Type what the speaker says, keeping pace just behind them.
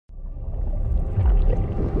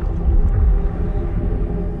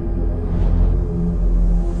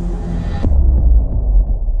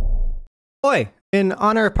Oi! In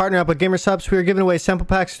honor of partnering up with Gamer Subs, we are giving away sample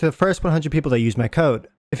packs to the first 100 people that use my code.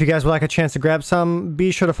 If you guys would like a chance to grab some, be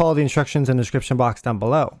sure to follow the instructions in the description box down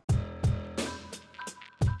below.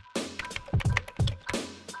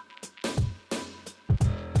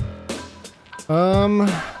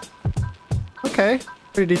 Okay.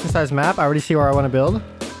 Pretty decent sized map. I already see where I want to build.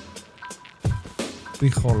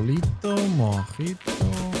 Frijolito, mojito.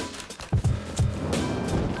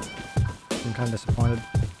 I'm kind of disappointed.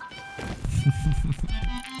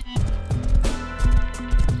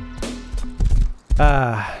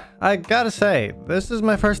 I gotta say, this is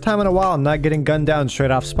my first time in a while not getting gunned down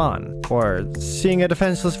straight off spawn, or seeing a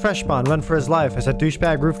defenseless fresh spawn run for his life as a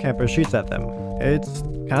douchebag roof camper shoots at them. It's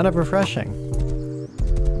kind of refreshing.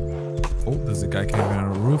 Oh, there's a guy camping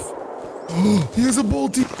on a roof. He has a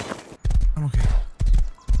bolty. I'm okay.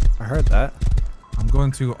 I heard that. I'm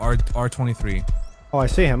going to R23. Oh, I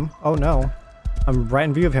see him. Oh no. I'm right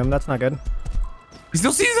in view of him. That's not good. He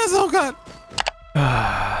still sees us. Oh god.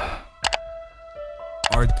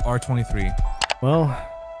 R23. Well,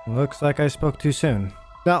 looks like I spoke too soon.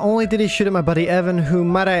 Not only did he shoot at my buddy Evan, who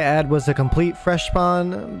might I add was a complete fresh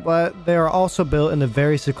spawn, but they are also built in a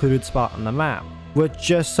very secluded spot on the map, which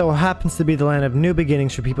just so happens to be the land of new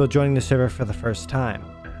beginnings for people joining the server for the first time.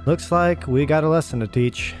 Looks like we got a lesson to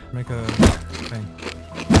teach. Make a thing.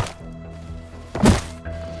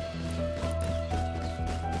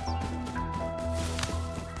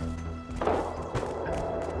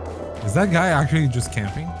 Is that guy actually just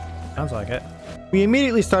camping? Sounds like it. We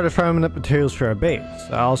immediately started farming up materials for our base.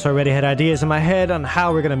 I also already had ideas in my head on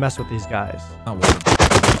how we're gonna mess with these guys. Not water.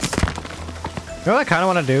 You know what I kind of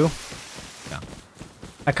want to do? Yeah.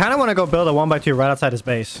 I kind of want to go build a 1x2 right outside his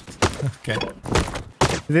base. Okay.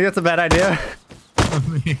 You think that's a bad idea? I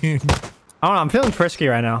mean, I don't know. I'm feeling frisky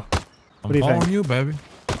right now. I'm do you following think? you, baby.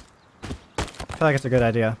 I feel like it's a good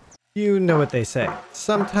idea. You know what they say.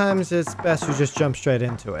 Sometimes it's best to just jump straight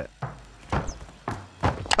into it.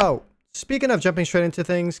 Oh, speaking of jumping straight into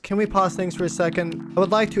things, can we pause things for a second? I would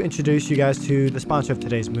like to introduce you guys to the sponsor of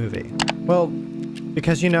today's movie. Well,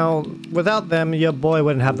 because you know, without them, your boy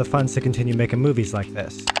wouldn't have the funds to continue making movies like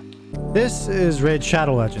this. This is Raid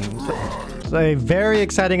Shadow Legends. It's a very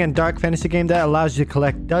exciting and dark fantasy game that allows you to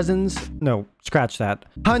collect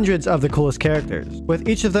hundreds of the coolest characters, with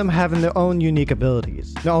each of them having their own unique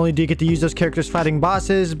abilities. Not only do you get to use those characters fighting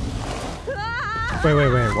bosses... Wait,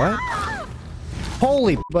 what?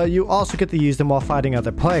 Holy, but you also get to use them while fighting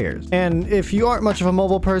other players. And if you aren't much of a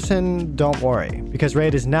mobile person, don't worry, because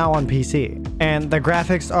Raid is now on PC, and the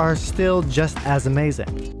graphics are still just as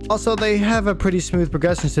amazing. Also, they have a pretty smooth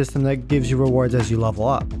progression system that gives you rewards as you level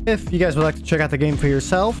up. If you guys would like to check out the game for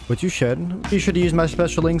yourself, which you should, be sure to use my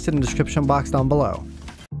special links in the description box down below.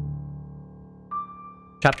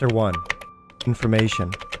 Chapter 1.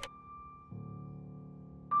 Information.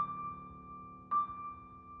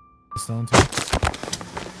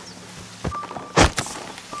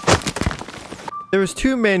 There was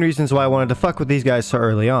two main reasons why I wanted to fuck with these guys so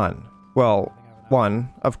early on. Well, one,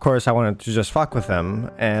 of course I wanted to just fuck with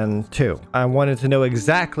them, and two, I wanted to know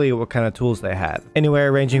exactly what kind of tools they had.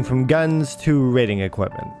 Anywhere ranging from guns to raiding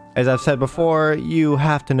equipment. As I've said before, you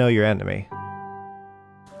have to know your enemy.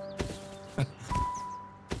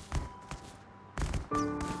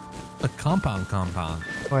 A compound.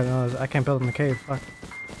 Wait, no, I can't build in the cave, fuck.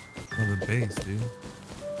 Oh, the base, dude.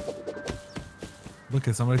 Look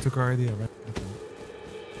at somebody took our idea, right?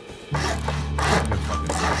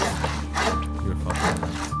 You're fucking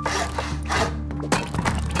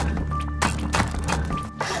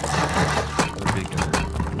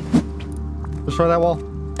Destroy that wall.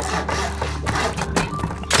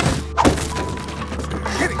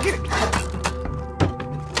 Get it.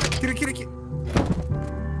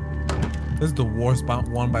 This is the worst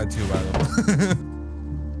 1x2 battle.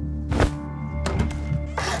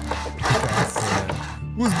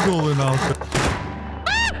 Who's building out there?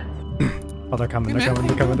 Oh, they're coming, Evan.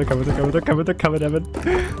 Did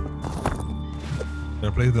I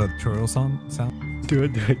play the churro sound? Do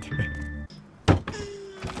it.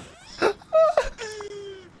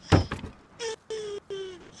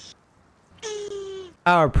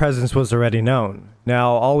 Our presence was already known. Now,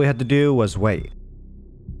 all we had to do was wait.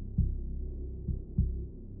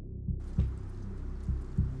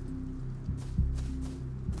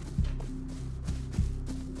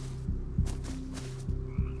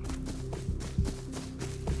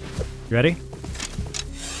 You ready?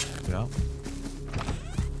 Yeah.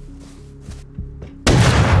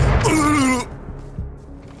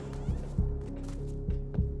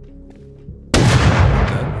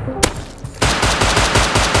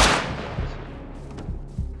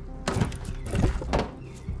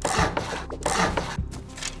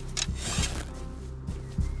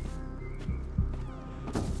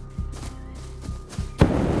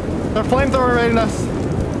 They're flamethrower raiding us.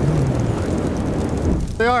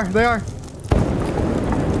 They are.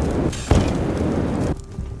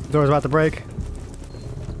 Door's about to break.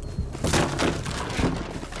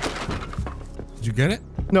 Did you get it?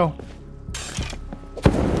 No.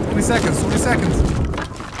 20 seconds. 20 seconds.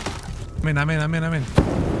 I'm in.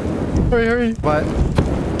 Hurry. What?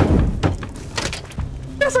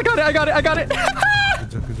 Yes, I got it.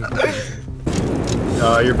 Good job.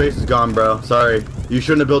 Your base is gone, bro. Sorry. You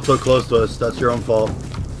shouldn't have built so close to us. That's your own fault.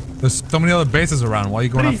 There's so many other bases around. Why are you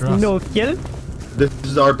going after us? No kill. This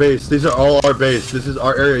is our base. These are all our base. This is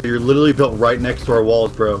our area. You're literally built right next to our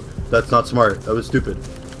walls, bro. That's not smart. That was stupid.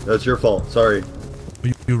 That's your fault. Sorry.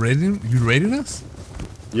 You raiding us?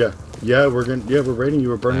 Yeah, we're raiding you.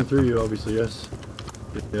 We're burning through you, obviously. Yes.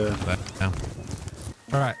 Yeah. Damn.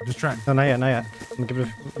 All right, just try. No, not yet. I'm gonna give it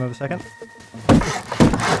another second. I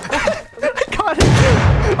got it.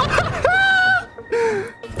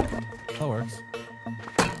 That works.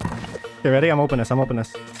 You ready? I'm opening this.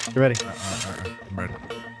 You ready? I'm ready.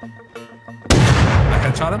 I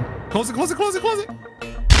can shot him. Close it. I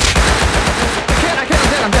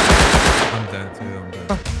can't. I'm dead. I'm dead too.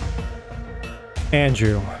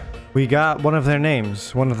 Andrew, we got one of their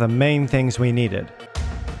names. One of the main things we needed.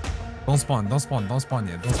 Don't spawn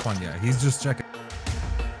yet. He's just checking.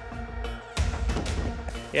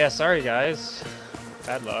 Yeah, sorry guys.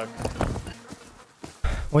 Bad luck.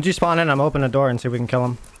 Once you spawn in, I'm opening the door and see if we can kill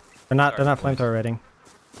them. They're not flamethrower raiding.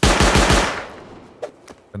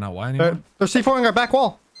 They're not why anymore? They're C4ing our back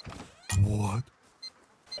wall. What?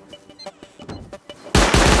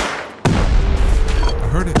 I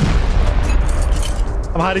heard it.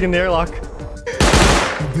 I'm hiding in the airlock.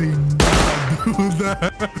 They not do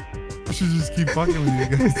that. You should just keep fucking with you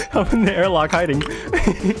guys. I'm in the airlock hiding.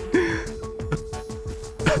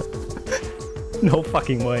 No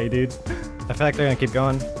fucking way, dude. I feel like they're gonna keep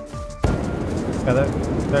going. Yeah,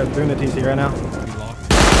 they're doing the TC right now.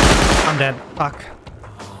 I'm dead. Fuck.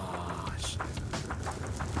 Oh, shit.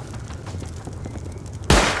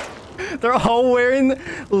 They're all wearing,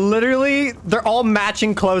 literally, they're all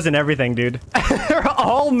matching clothes and everything, dude. They're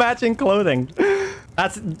all matching clothing.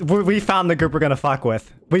 We found the group we're gonna fuck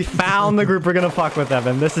with. We found the group we're gonna fuck with,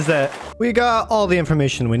 Evan. This is it. We got all the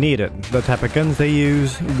information we needed. The type of guns they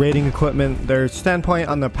use, raiding equipment, their standpoint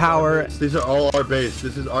on the power. These are all our base.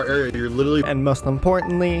 This is our area. You're literally... And most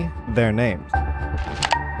importantly, their names.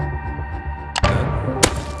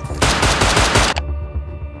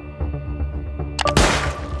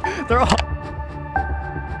 They're all...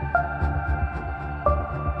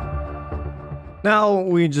 Now,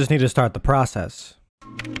 we just need to start the process.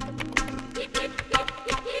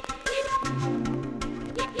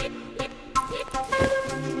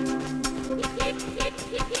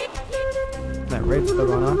 That raid's still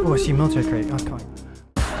going on. Oh, I see military crate. Oh, come on.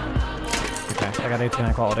 Okay, I got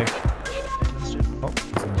 18 quality. Oh.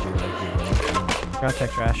 Gotta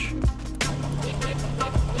take trash.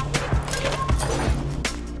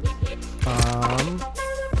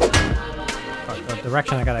 The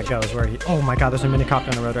direction I gotta go is where he... Oh my god, there's a mini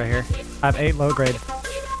copter on the road right here. I have 8 low grade.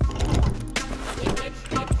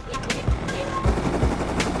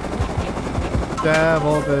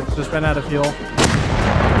 Devil, but just ran out of fuel.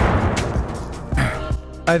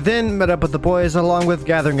 I then met up with the boys along with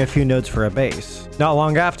gathering a few notes for a base. Not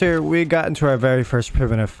long after, we got into our very first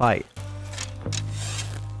primitive fight.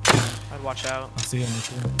 I'd watch out. I see him.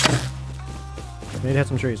 I need to hit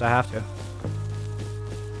some trees, I have to.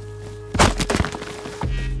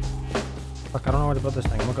 Fuck, I don't know where to build this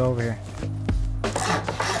thing. We'll go over here.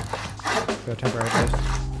 Go temporary base.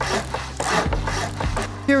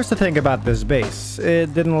 Here's the thing about this base.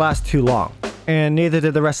 It didn't last too long. And neither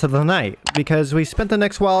did the rest of the night, because we spent the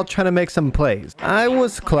next while trying to make some plays. I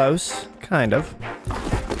was close, kind of.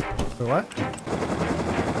 For what?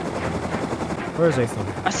 Where is he?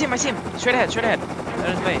 I see him. Straight ahead.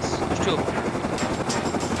 There's the base. There's 2 of them.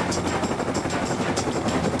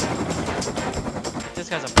 This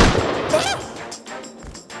guy's a...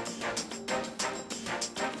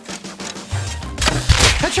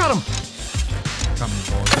 Headshot him! Coming,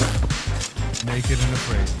 boys. Naked and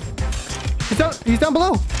afraid. He's down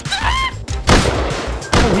below! Oh,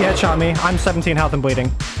 he headshot me. I'm 17 health and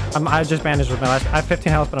bleeding. I just bandaged with my last... I have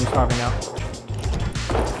 15 health, but I'm starving now.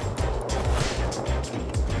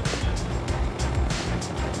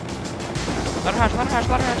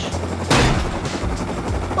 Ladder hatch.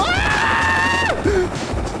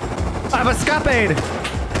 I have a scapade!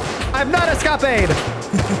 I have not a scapade!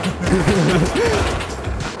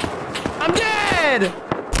 I'm dead!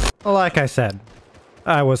 Like I said,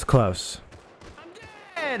 I was close. I'm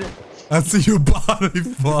dead! I see your body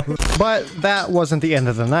fall. But that wasn't the end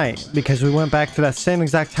of the night, because we went back to that same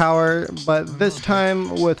exact tower, but this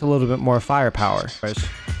time with a little bit more firepower. I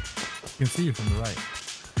can see you from the right.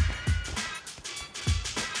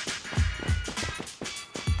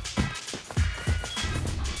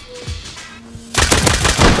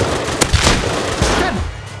 Gun!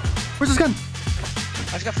 Where's this gun?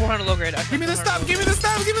 I just got 400 low grade. Give me the stuff. Give me the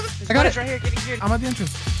stuff. Give me the. I got it. Right here. Getting geared. I'm at the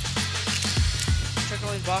entrance. Check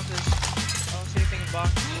all these boxes. I don't see anything in the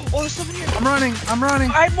box. Oh, there's stuff in here. I'm running. I'm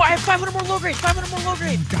running. I have 500 more low grade. 500 more low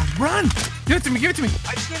grade. God, run! Give it to me. Give it to me.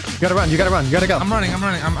 I just gave it to you. You gotta run, you gotta run, you gotta go. I'm running. I'm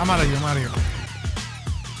running. I'm out of here. I'm out of here.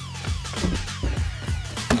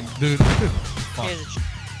 Dude. Fuck. He has a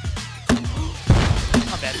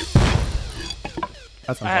not bad.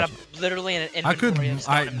 That's I had unfortunate. literally an I inventory couldn't. of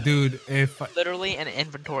stuff. Dude, if I, Literally an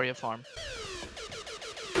inventory of farm.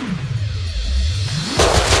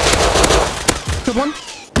 Good one.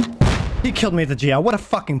 He killed me at the GL. What a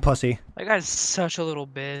fucking pussy. That guy's such a little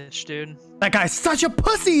bitch, dude. That guy's such a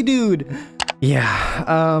pussy, dude.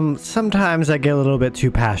 Yeah, sometimes I get a little bit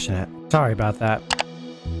too passionate. Sorry about that.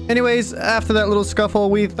 Anyways, after that little scuffle,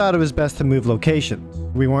 we thought it was best to move locations.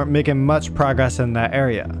 We weren't making much progress in that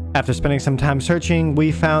area. After spending some time searching,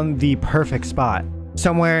 we found the perfect spot.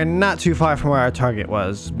 Somewhere not too far from where our target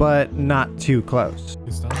was, but not too close.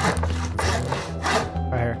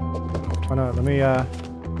 Right here. Oh no, let me, Oh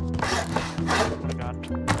my god.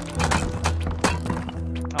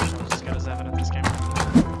 Oh, so this guy is evident this game.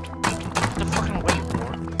 What the fuck am I waiting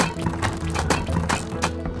for?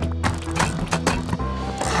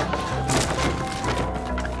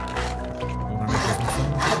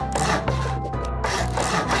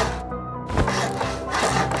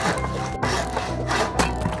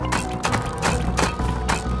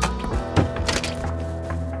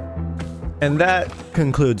 And that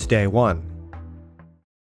concludes day 1.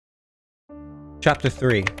 Chapter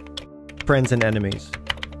 3. Friends and Enemies.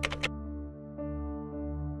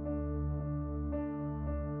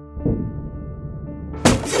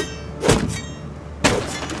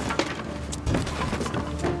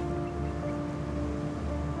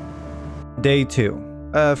 Day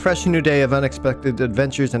 2. A fresh new day of unexpected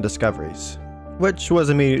adventures and discoveries, which was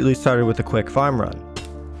immediately started with a quick farm run.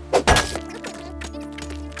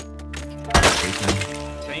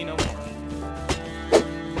 Say no more.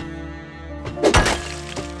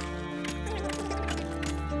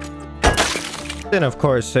 Then of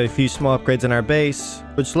course a few small upgrades in our base,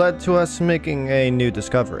 which led to us making a new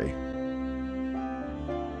discovery.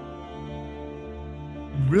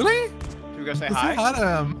 Really? Should we go say Let's hi? say hi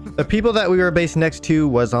to him. The people that we were based next to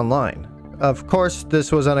was online. Of course,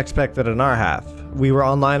 this was unexpected on our half. We were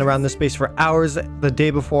online around this base for hours the day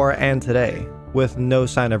before and today, with no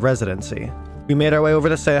sign of residency. We made our way over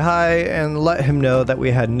to say hi and let him know that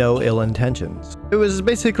we had no ill intentions. It was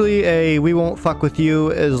basically a we won't fuck with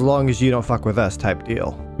you as long as you don't fuck with us type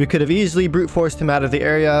deal. We could have easily brute forced him out of the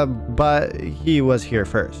area, but he was here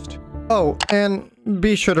first. Oh, and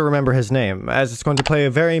be sure to remember his name, as it's going to play a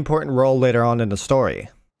very important role later on in the story.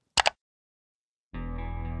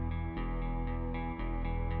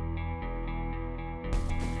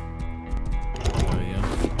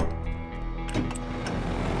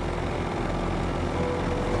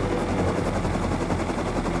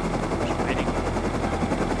 Just waiting.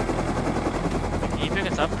 Can you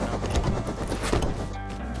pick us up or no?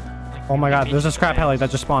 Oh my god, there's a scrap heli that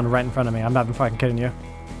just spawned right in front of me. I'm not even fucking kidding you.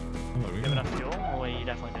 Do you have enough fuel? Oh wait, you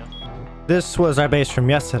definitely do. This was our base from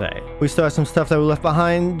yesterday. We still have some stuff that we left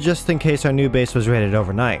behind just in case our new base was raided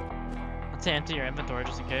overnight. Let's empty your inventory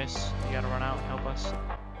just in case you gotta run out and help us.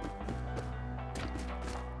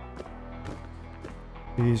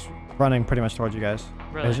 He's running pretty much towards you guys.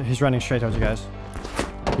 Really? He's running straight towards you guys.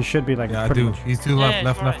 He should be like Yeah, I pretty do. much. He's to the left, Yeah,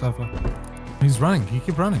 left, he's left, left, left. He's running. He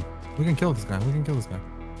keep running. We can kill this guy. We can kill this guy.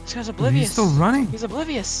 This guy's oblivious. He's still running. He's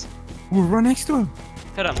oblivious. We're right next to him.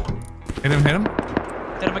 Hit him. Hit him, hit him.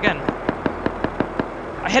 Hit him again.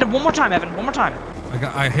 I hit him one more time, Evan. One more time.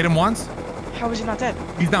 I hit him once. How is he not dead?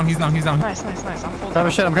 He's down, he's down, he's down. Nice, nice, nice. I'm full Oh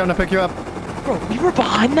down. shit, I'm coming to pick you up. Bro, we were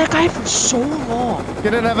behind that guy for so long.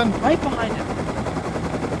 Get in, Evan. Right behind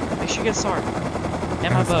him. Make sure you get SART.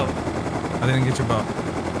 And my bow. I didn't get your bow.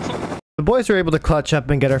 The boys were able to clutch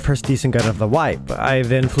up and get our first decent gun of the wipe. I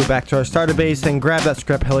then flew back to our starter base and grabbed that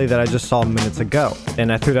scrap heli that I just saw minutes ago.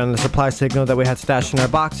 Then I threw down the supply signal that we had stashed in our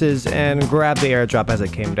boxes and grabbed the airdrop as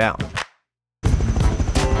it came down.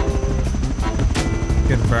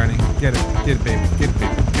 Get it, Bernie. Get it. Get it, baby. Get it,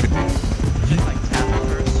 baby. Get it, baby. Just like tap it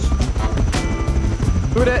first.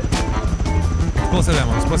 Boot it!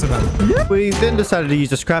 Explosive ammo. We then decided to use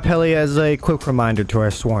the scrap heli as a quick reminder to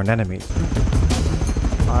our sworn enemies.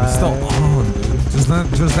 It's still on, dude. Just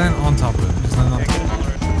land on top of it. Just land on top of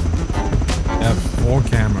it. They have 4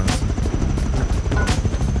 cameras.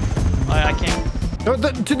 I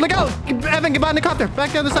can't. Dude, look out! Evan, get behind the copter.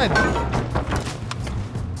 Back the other side.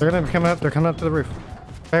 They're gonna come up. They're coming up to the roof.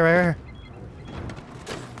 Right here.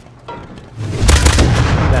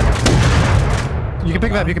 You can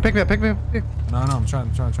pick me up. You can pick me up. Pick me up. No, I'm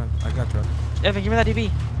trying. I got you. Evan, give me that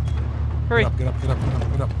DB. Hurry. Get up.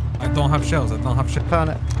 I don't have shells. Found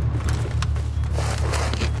it.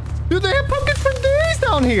 Dude, they have pumpkins for days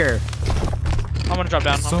down here. I'm gonna drop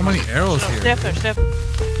down. So many arrows here. Stay up there. Stay up.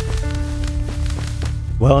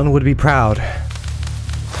 Wellen would be proud.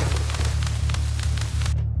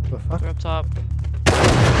 The fuck? They're up top.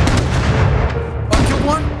 I killed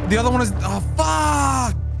one. The other one is. Oh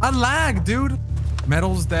fuck! I lagged, dude.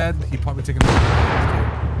 Metal's dead. He probably taken. Oh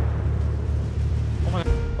my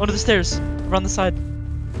god. Under the stairs. Run the side.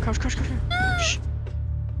 Crouch. Shh.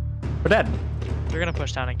 We're dead. They're gonna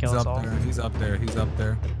push down and kill He's us up all. there. He's up there. You're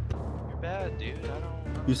bad, dude. I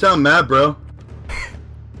don't. You sound mad, bro.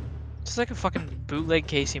 Just like a fucking bootleg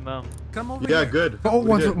Casey Mo. Come over Yeah, here. good. Oh, We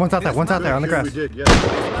one's did. out there. One's out there on the Good, grass. We did, yeah.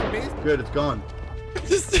 Good, it's gone.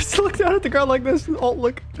 Just look down at the ground like this. Oh,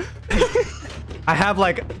 look. I have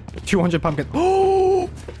like 200 pumpkins. Oh!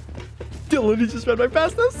 Dylan, he just ran right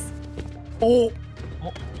past us. Oh.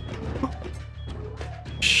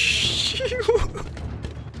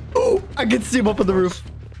 Oh, I can see him up on the roof.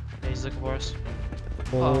 Yeah, he's looking for us.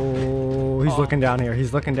 Oh, he's looking down here.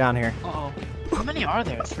 He's looking down here. Uh-oh. How many are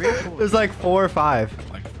there? 3 or 4? There's like 4 or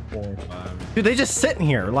 5. Like 4 or 5. Dude, they just sitting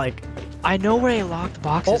here like. I know where a locked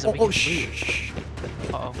box is. and we can loot. Shh.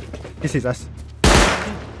 Uh-oh. He sees us.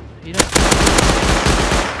 He don't.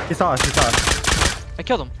 He saw us. I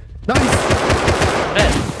killed him. Nice.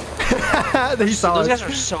 Dead. He saw Those us. guys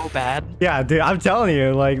are so bad. Yeah, dude, I'm telling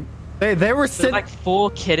you, like they were They're sitting. like full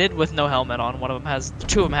kitted with no helmet on. One of them has,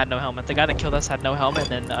 2 of them had no helmet. The guy that killed us had no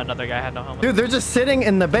helmet, and then another guy had no helmet. Dude, they're just sitting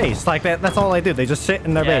in the base. Like that's all they do. They just sit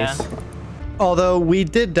in their Yeah. base. Although we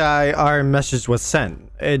did die, our message was sent.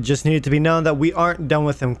 It just needed to be known that we aren't done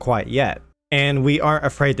with them quite yet, and we aren't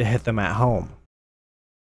afraid to hit them at home.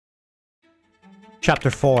 Chapter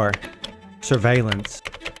 4: Surveillance.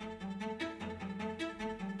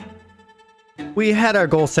 We had our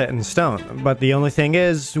goal set in stone, but the only thing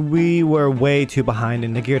is, we were way too behind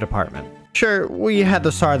in the gear department. Sure, we had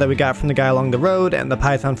the SAR that we got from the guy along the road and the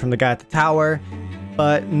Python from the guy at the tower,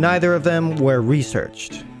 but neither of them were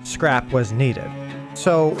researched. Scrap was needed.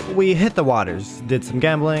 So we hit the waters, did some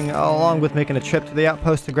gambling, along with making a trip to the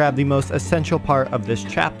outpost to grab the most essential part of this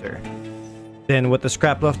chapter. Then with the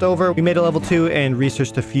scrap left over, we made a level 2 and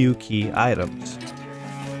researched a few key items.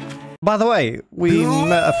 By the way, we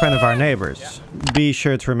met a friend of our neighbors. Be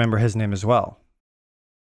sure to remember his name as well.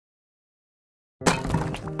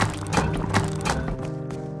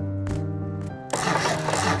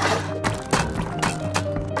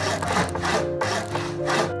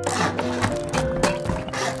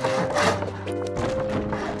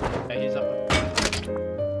 Yeah, he's up.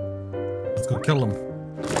 Let's go kill him.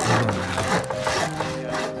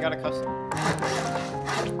 Yeah, he got a custom.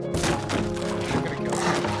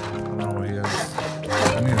 Oh, he is.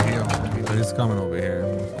 I need a heal. He's coming over here.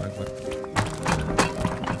 Most likely.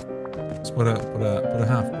 Let's put a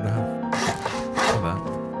half. Put that.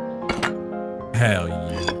 Hell yeah.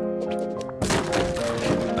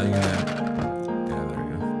 Are you gonna? Yeah, there we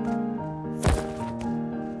go.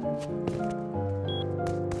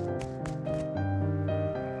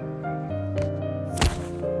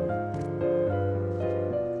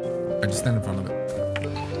 I just stand in front of it.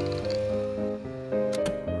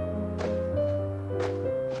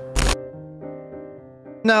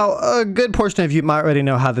 Now, a good portion of you might already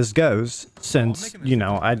know how this goes, since, you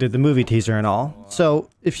know, I did the movie teaser and all. So,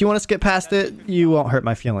 if you want to skip past it, you won't hurt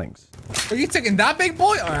my feelings. Are you taking that big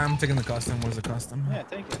boy? Oh, I'm taking the custom. Where's the custom? Yeah,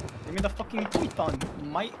 take it. Give me the fucking Python,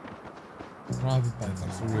 mate. Robbie Python.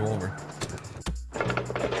 It's a revolver.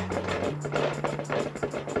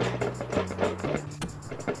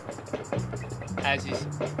 As is.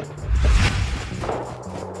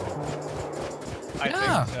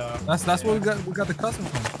 Yeah, that's what we got the custom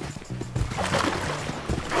from.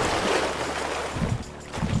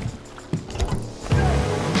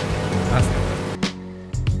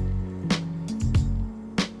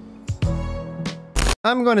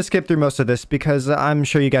 I'm going to skip through most of this because I'm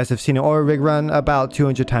sure you guys have seen an oil rig run about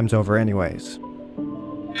 200 times over anyways.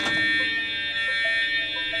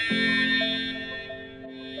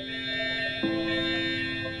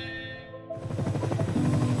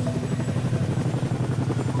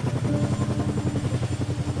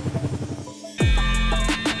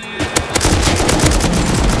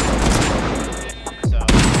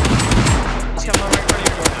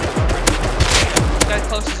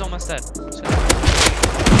 close, he's almost dead.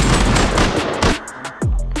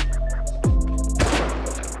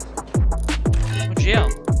 GL.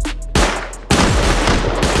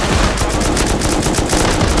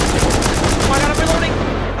 Oh my god, I'm reloading!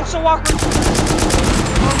 I'm so awkward!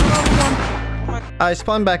 I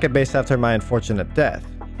spawned back at base after my unfortunate death.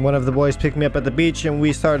 One of the boys picked me up at the beach and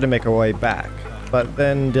we started to make our way back. But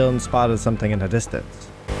then Dylan spotted something in the distance.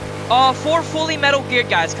 4 fully metal geared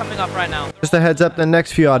guys coming up right now. Just a heads up, the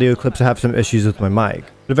next few audio clips have some issues with my mic.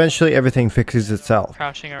 But eventually everything fixes itself.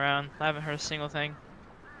 Crouching around. I haven't heard a single thing.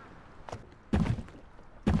 I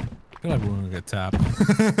feel like we're gonna get tapped.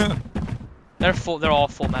 They're all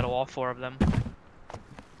full metal, all 4 of them.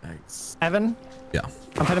 Thanks. Evan? Yeah.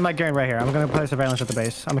 I'm putting my gearing right here. I'm gonna play surveillance at the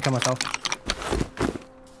base. I'm gonna kill myself.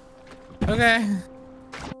 Okay.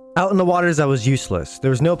 Out in the waters, I was useless.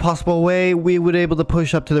 There was no possible way we would be able to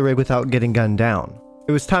push up to the rig without getting gunned down.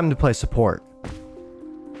 It was time to play support.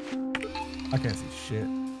 I can't see shit.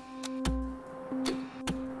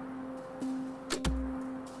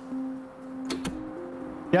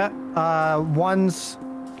 Yeah, one's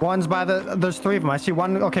by the, there's 3 of them. I see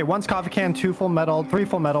one, okay, one's coffee can, 2 full metal, 3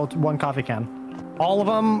 full metal, 1 coffee can. All of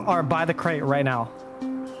them are by the crate right now.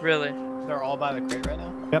 Really? They're all by the crate right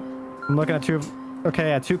now? Yep. I'm looking at 2 of, okay,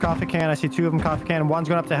 yeah, 2 coffee can. I see 2 of them coffee can. One's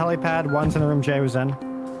going up to helipad, one's in the room Jay was in.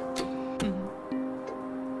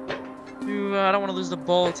 Dude, I don't want to lose the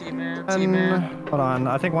ball, T-Man. T-Man. Hold on,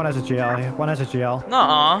 I think one has a GL. One has a GL.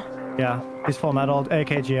 Nuh-uh. Yeah, he's full metal,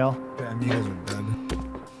 AK GL. Damn, you guys are dead.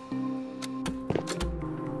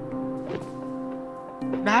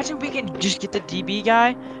 Imagine we can just get the DB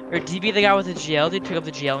guy, or DB the guy with the GL, dude, pick up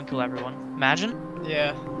the GL and kill everyone. Imagine?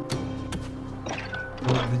 Yeah.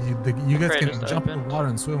 Well, you guys Crate can just jump in opened. the water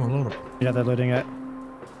and swim a little. Yeah, they're looting it.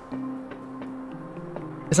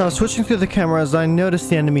 As I was switching through the cameras, I noticed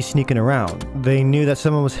the enemy sneaking around. They knew that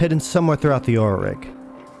someone was hidden somewhere throughout the ore rig.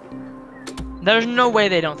 There's no way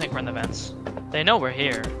they don't think we're in the vents. They know we're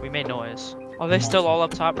here. We made noise. Are they still all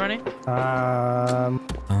up top, Bernie? I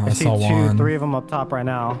I see saw 2, one. 3 of them up top right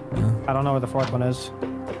now. Yeah. I don't know where the 4th one is.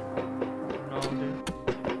 No, dude.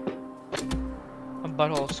 My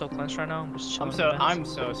butthole is so clenched right now. I'm just chilling. I'm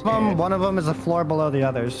so scared. One of them is a floor below the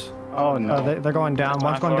others. Oh no. They're going down. That's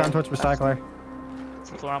One's my going down floor. towards recycler.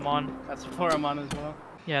 That's the floor I'm on. That's the floor I'm on as well.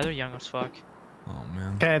 Yeah, they're young as fuck. Oh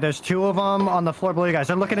man. Okay, there's 2 of them on the floor below you guys.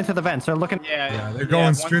 They're looking into the vents. They're looking. Yeah, they're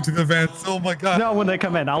going straight to the vents. Oh my god. No, when they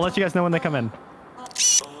come in. I'll let you guys know when they come in.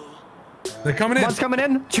 They're coming in. One's coming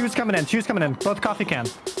in. Two's coming in. Two's coming in. Both coffee can.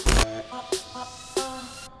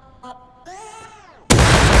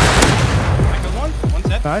 One's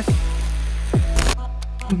dead. Nice.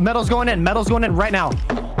 Metal's going in. Metal's going in right now.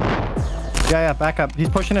 Yeah, back up. He's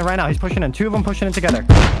pushing in right now. He's pushing in. 2 of them pushing in together.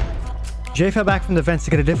 Jay fell back from the vents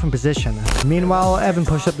to get a different position. Meanwhile, Evan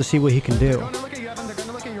pushed up to see what he can do. They're gonna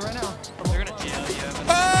jail you.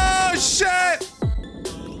 Oh shit!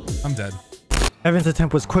 I'm dead. Evan's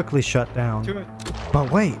attempt was quickly shut down. But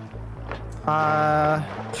wait. 2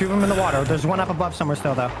 of them in the water. There's one up above somewhere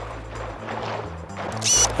still, though.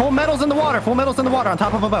 Full metal's in the water. Full metal's in the water on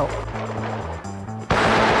top of a boat.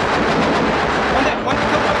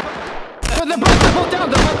 They're both down.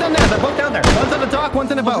 They're both down there. They're both down there. One's on the dock. One's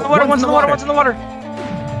in the boat. One's in the water. One's in the water.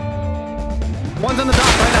 One's on the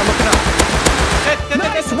dock right now. Look it up.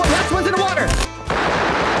 Nice. Last one's in the water.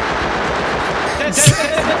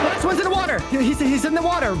 Last one's in the water. He's in the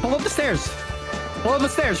water below the stairs. Below the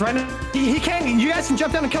stairs, right? He can't. You guys can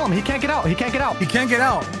jump down and kill him. He can't get out. He can't get out. He can't get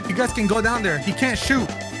out. You guys can go down there. He can't shoot.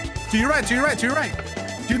 To your right. To your right. To your right.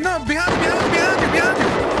 Do no behind you. Behind you.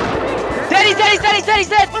 Dead, he's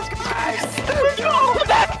dead. Let's go.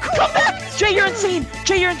 Come back. Jay, you're insane.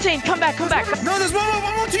 Come back. No, there's one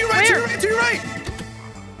more to your right. Where? To your right.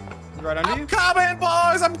 Right under you? I'm coming,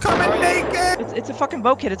 boys. I'm coming naked. It's a fucking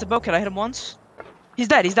boat kid. I hit him once. He's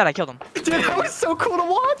dead. I killed him. Dude, that was so cool to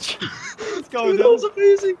watch. Let's go, dude. That was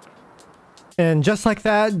amazing. And just like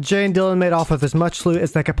that, Jay and Dylan made off with as much loot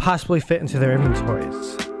as they could possibly fit into their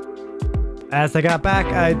inventories. As they got back,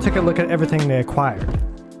 I took a look at everything they acquired.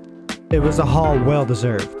 It was a haul well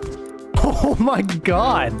deserved. Oh my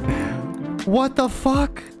god! What the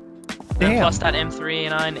fuck? Then Damn. plus that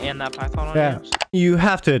M3A9 and that Python on Yeah. You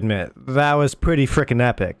have to admit, that was pretty freaking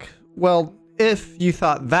epic. Well, if you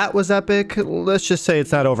thought that was epic, let's just say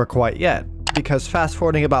it's not over quite yet. Because fast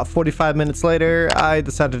forwarding about 45 minutes later, I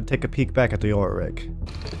decided to take a peek back at the ore rig.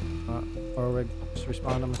 Ore rig, just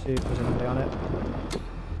respawn, I'm gonna see if there's anybody on it.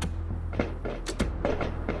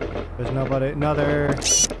 There's nobody.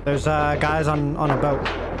 There's guys on a boat.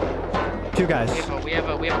 2 guys. We have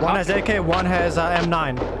a One has AK, one has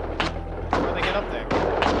M9. How do they get up there?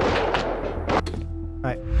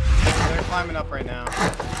 Alright. They're climbing up right now.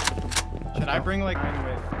 Should I bring like men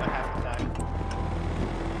with a half attack?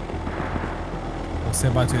 We'll say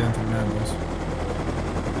bye to the entry man, boys.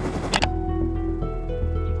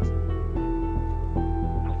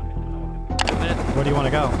 Where do you want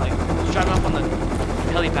to go? Like, just drive up on the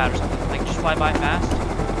helipad or something. Like, just fly by fast.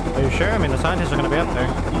 Are you sure? I mean, the scientists are going to be up there.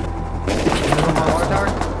 Water tower?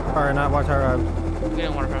 Or not water tower, I'm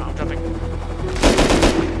getting water power. I'm jumping.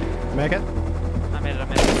 make it? I made it.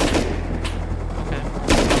 Okay.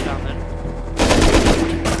 Down there.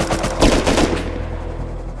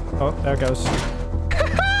 Oh, there it goes.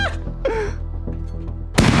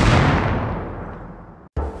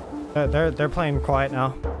 They're playing quiet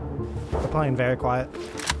now. They're playing very quiet.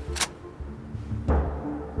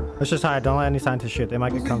 Let's just hide. Don't let any scientists shoot. They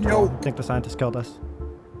might get comfortable. I think the scientists killed us.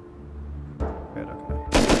 Good,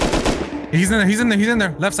 okay. He's in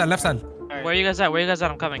there. Left side. Alright. Where are you guys at?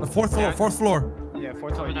 I'm coming. Fourth floor. Yeah, fourth floor.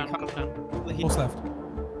 Coming You down, come coming down. He- Most left.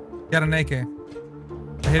 Got an AK. I hit I'm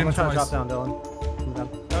him gonna try to drop twice. down, Dylan. I'm done.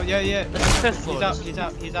 Oh yeah. This is fifth floor.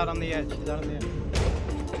 He's out on the edge.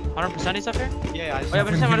 100% he's up here? Yeah, I Oh yeah,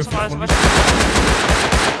 but Hit him, he's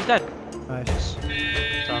dead. Nice.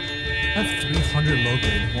 Tough. I have 300 low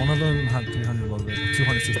grade. One of them had 300 low grade.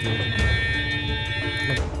 260 low grade.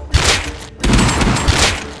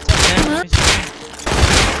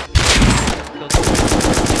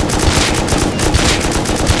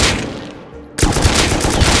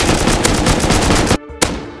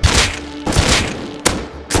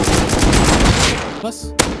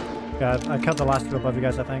 Plus? Yeah, I killed the last two above you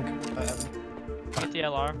guys, I think. Get the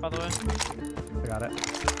LR, by the way. I got it.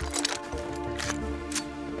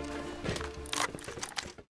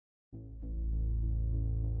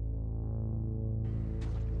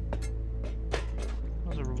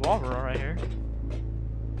 There's a revolver right here.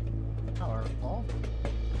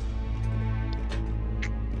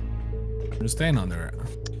 You're staying on there.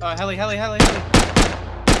 Heli.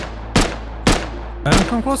 Let him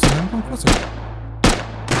come closer.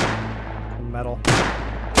 Metal.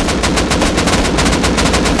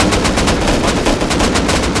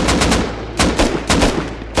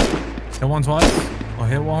 Hit one twice. Oh,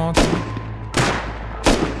 hit one.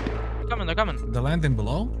 They're coming. The landing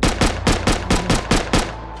below?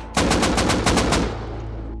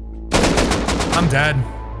 I'm dead.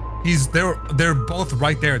 They're both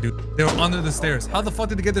right there, dude. They were under the stairs. How the fuck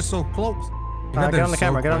did they get there so close? Get on the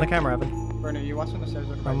camera. Get on the camera, Evan. Bernie, you watching the stairs?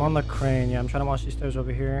 I'm on the crane. Yeah, I'm trying to watch these stairs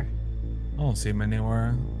over here. I don't see him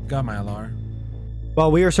anywhere. Got my LR.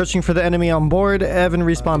 While we are searching for the enemy on board, Evan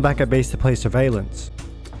respawned back at base to play surveillance.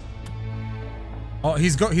 Oh,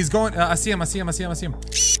 he's going. I see him.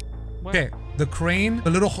 Okay, the crane, the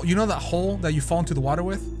little, you know that hole that you fall into the water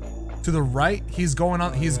with? To the right, he's going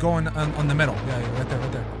on the middle. Yeah, right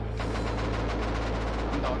there.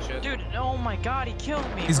 Oh shit. Dude, oh my god, he killed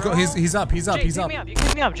me. He's bro. he's up. Jay, pick me up. You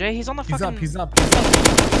pick me up, Jay. He's on the fucking. He's up. He's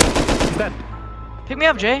dead. Pick me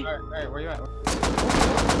up, Jay. Alright, where you at?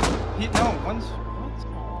 One's.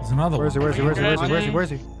 What? There's another Where is he? one. Where is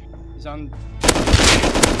he? He's on.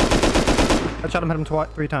 I shot him, hit him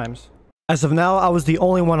 3 times. As of now, I was the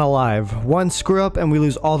only one alive. One screw up and we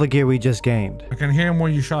lose all the gear we just gained. I can hear him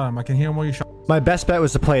where you shot him. My best bet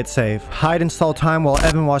was to play it safe. Hide and stall time while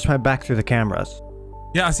Evan watched my back through the cameras.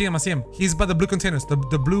 Yeah, I see him. He's by the blue containers, the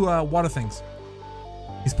blue water things.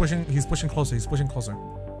 He's pushing closer.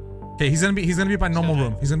 Okay, he's gonna be by normal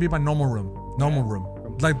room. Normal room.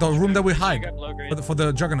 Like the room that we hide for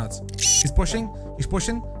the juggernauts. He's pushing.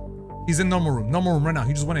 He's in normal room right now.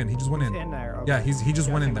 He just went in. In there. Okay. Yeah, he just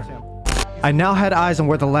went in there. I now had eyes on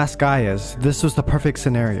where the last guy is. This was the perfect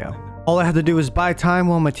scenario. All I had to do was buy time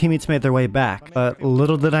while my teammates made their way back. But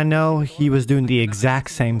little did I know, he was doing the exact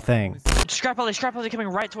same thing. Scrap Ellie coming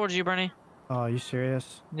right towards you, Bernie. Oh, are you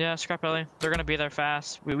serious? Yeah, Scrap Ellie. They're gonna be there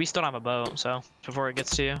fast. We still don't have a boat, so before it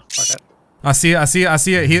gets to you. Okay. I see it.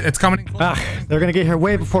 It's coming. They're gonna get here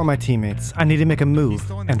way before my teammates. I need to make a move,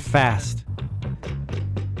 and fast.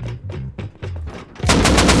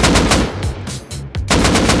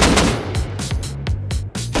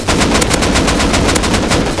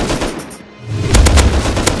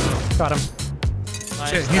 Got him. Nice.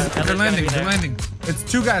 Shit, they're landing. It's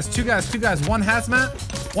two guys. One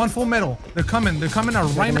hazmat, one full metal. They're coming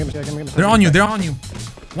right now. They're on you.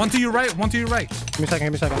 One to your right. Give me a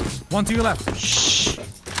second. One to your left. Shh.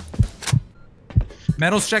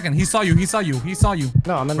 Metal's checking. He saw you.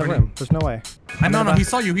 No, I'm in the room. There's no way. No, he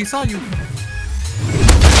saw you.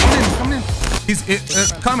 Come in. He's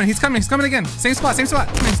coming. He's coming again. Same spot. He's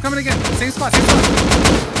coming again. Same spot.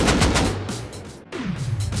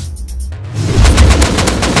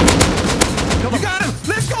 You got him.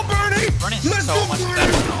 Let's go, Bernie. Bernie's so much better.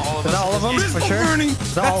 of them, for sure.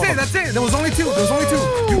 That's it, that's it. There was only two.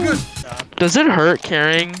 You're good. Does it hurt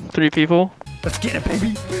carrying 3 people? Let's get it,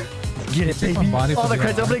 baby. Get it, Take my baby. body All for the the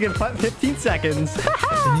crates armor. opening in 15 seconds.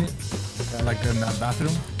 Like in that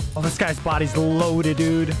bathroom. Oh, this guy's body's loaded,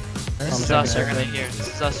 dude. This is us you're gonna hear.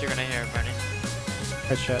 This is us you're gonna hear, Bernie.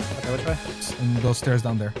 Good shit. Okay, which way? And those stairs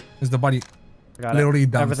down there. Is the body Got it. literally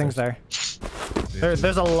down? Everything's there.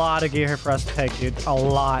 There's a lot of gear here for us to take, dude. A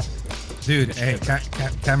lot. Dude, hey,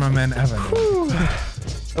 cameraman Evan.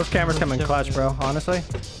 Those cameras come in clutch, bro. Honestly.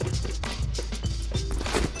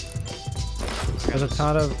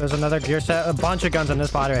 There's another gear set. A bunch of guns on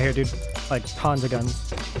this body right here, dude. Like tons of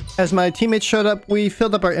guns. As my teammates showed up, we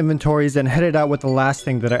filled up our inventories and headed out with the last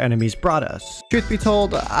thing that our enemies brought us. Truth be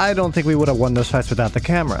told, I don't think we would have won those fights without the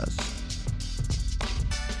cameras.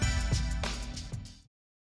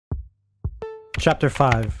 Chapter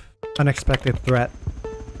 5. Unexpected Threat.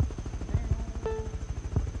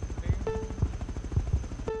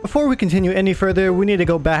 Before we continue any further, we need to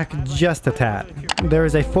go back just a tad. There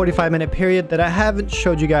is a 45-minute period that I haven't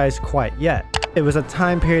showed you guys quite yet. It was a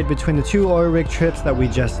time period between the 2 oil rig trips that we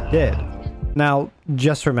just did. Now,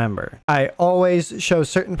 just remember, I always show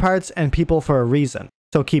certain parts and people for a reason,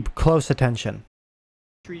 so keep close attention.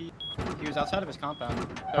 He was outside of his compound.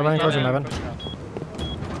 I'm running towards him, Evan.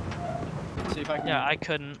 See if I can... Yeah, I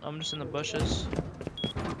couldn't. I'm just in the bushes.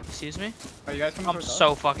 Excuse me? Are you guys coming I'm towards us?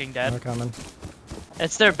 so fucking They're dead. coming.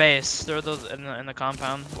 It's their base. They're those in the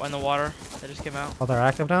compound, in the water. They just came out. Oh, they're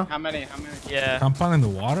active now? How many? Yeah. Compound in the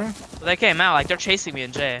water? They came out. Like they're chasing me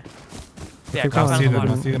and Jay. Yeah, Keep I coming. see compound in them. the I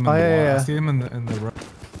see water. them in Oh, the yeah, water. yeah. I see them in the road.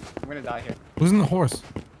 I'm gonna die here. Who's in the horse?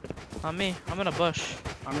 Not me. I'm in a bush.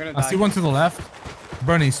 I'm gonna die. I see one to the left.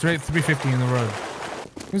 Bernie, straight 350 in the road.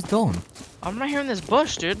 Who's Dylan? I'm right here in this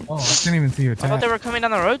bush, dude. Oh, I can't even see your I thought attack. they were coming down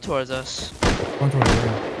the road towards us. One toward you.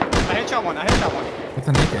 I headshot one. I headshot one. What's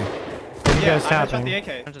an AK? You Yeah, guys I headshot tapping. the AK.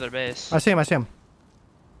 Into their base. I see him.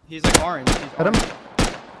 He's like orange. He's Hit him. orange.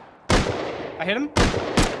 I hit him.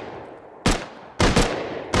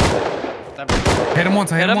 Hit him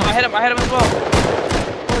once. I hit him once. I hit him as well.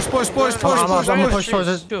 Push. I'm gonna push towards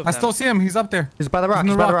us. Two of I them. still see him. He's up there. He's by the rock.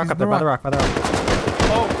 He's He's in by the the rock, rock up he's there. in By the the rock. By the rock.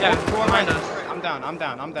 Oh, Yeah, go on behind right. us. I'm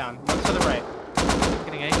down. One to the right.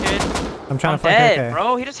 Getting AK'd. I'm trying I'm to fight dead, AK.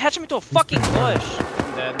 bro. He just hatched me to a fucking bush.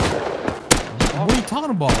 I'm dead. What are you talking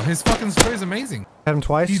about? His fucking spray is amazing. Hit him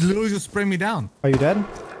twice. He literally just sprayed me down. Are you dead?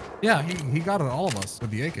 Yeah, he got it all of us with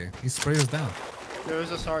the AK. He sprayed us down. There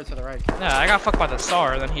was a sword to the right. Yeah, I got fucked by the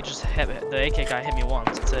star, and then he just hit the AK guy hit me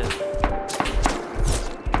once. That's it.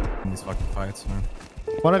 In these fucking fights, man.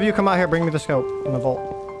 One of you come out here. Bring me the scope in the vault.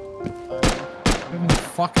 You have any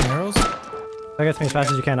fucking arrows? That gets me as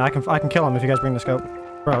fast as you can. I can kill him if you guys bring the scope.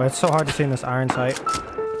 Bro, it's so hard to see in this iron sight.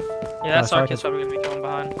 Yeah, that sorry, star kid's probably gonna be coming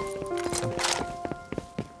behind.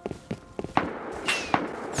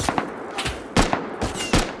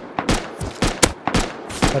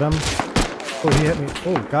 Hit him. Oh, he hit me.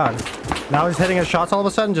 Oh, God. Now he's hitting his shots all of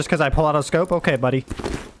a sudden just because I pull out a scope? Okay, buddy.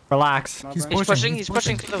 Relax. He's He's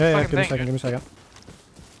pushing to the Yeah, fucking give me a thing. second. Give me a second.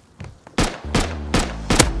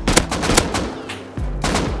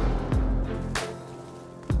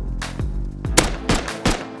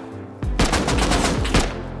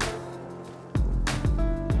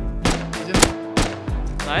 He's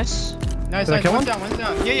in. Nice. Nice. Did I kill One's him? down. One's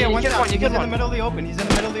down. Yeah, You one's killed down. one, you He's killed in the one. middle of the open. He's in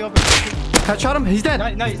the middle of the open. Headshot him. He's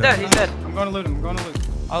dead. No, He's dead. He's dead. I'm going to loot him. I'm going to loot.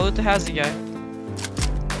 I'll loot the Hazzy guy.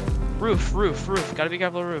 Roof. Gotta be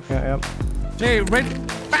careful of the roof. Yeah, yeah. Jay, red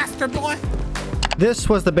bastard boy. This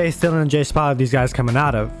was the base Dylan and Jay spotted these guys coming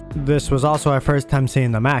out of. This was also our first time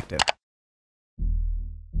seeing them active.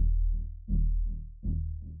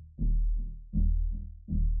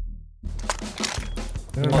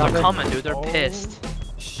 Oh, they're coming, dude. They're pissed.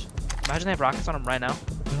 Imagine they have rockets on them right now.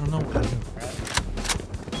 I don't know what to do.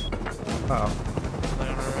 Uh-oh. They're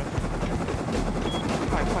on the roof.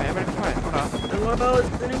 Quiet, everybody quiet. Hold on. Hello,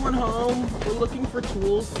 is anyone home? We're looking for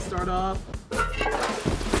tools to start off.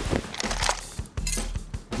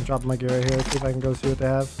 I'm dropping my gear right here. See if I can go see what they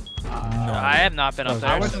have. I have not been up there.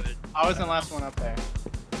 I wasn't the last one up there.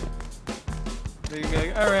 So you'd be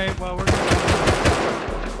like, alright, well, we're gonna...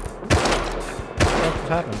 What's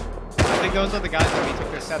happened? I think those are the guys that we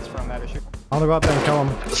took their sets from that issue. I'm gonna go up there and kill him.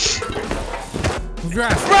 Who's your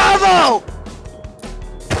ass? Bravo!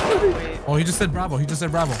 Oh, he just said bravo. That's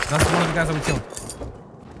one of the guys that we killed.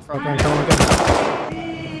 Okay, and kill him again.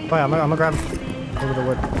 Oh yeah, I'm gonna grab over the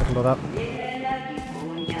wood. I can build up.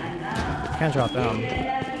 Can't drop down.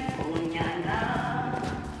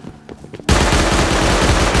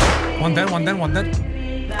 One dead. I'm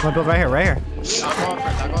gonna build right here. I'll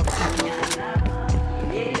go up first.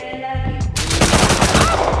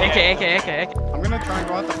 They AK. I'm gonna try and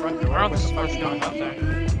go out the front door. I don't know with if the this is going up there.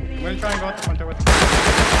 I'm gonna try and go out the front door with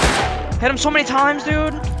the Hit him so many times,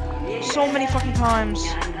 dude. So many fucking times.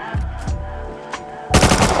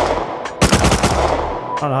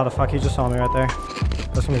 I don't know how the fuck he just saw me right there.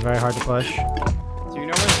 That's gonna be very hard to push. Do you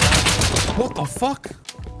know where What the fuck?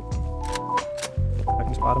 I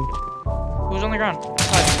can spot him. Who's on the ground?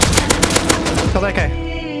 Kill the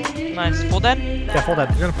AK. Nice. Full dead? Yeah, full dead.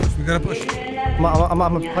 We gotta push. I'm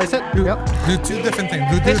gonna place it. Do, Yep. do two different things.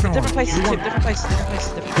 Do different ones. Different places, Do too. one, Different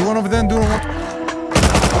places. do one over there and do one.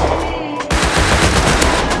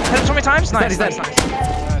 Hit him so many times? Nice, He's nice, dead.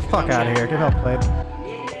 nice. Fuck out of here. Get help played.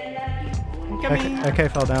 I'm coming. AK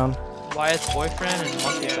fell down. Wyatt's boyfriend and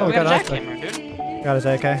monkey. Oh, We got a got jackhammer, dude. Got his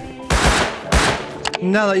AK.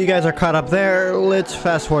 Now that you guys are caught up there, let's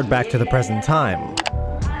fast forward back to the present time.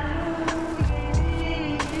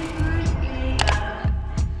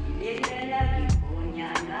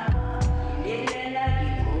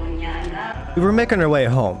 We were making our way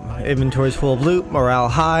home. Inventory's full of loot, morale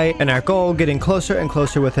high, and our goal getting closer and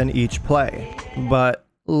closer within each play. But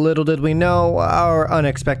little did we know, our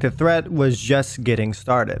unexpected threat was just getting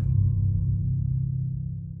started.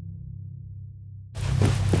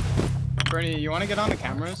 Bernie, you want to get on the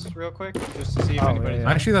cameras real quick, just to see if anybody's.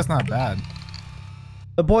 yeah. Actually, that's not bad.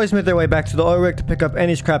 The boys made their way back to the oil rig to pick up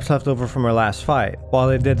any scraps left over from our last fight. While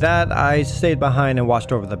they did that, I stayed behind and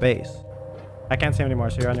watched over the base. I can't see him anymore,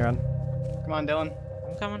 so you're on your own. Come on, Dylan.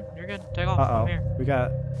 I'm coming. You're good. Take off. I'm here. We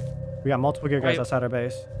got multiple gear guys Wait. outside our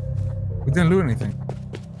base. We didn't loot anything.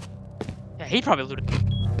 Yeah, he probably looted.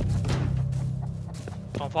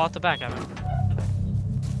 Don't fall out the back, Evan.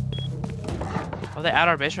 Are they at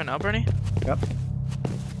our base right now, Bernie? Yep.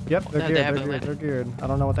 Yep, they're Yeah, geared, they haven't they're landed. geared. I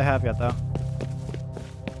don't know what they have yet, though.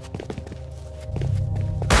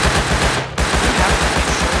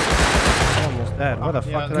 I'm almost dead. Where the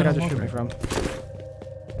fuck did that guy just shoot me from?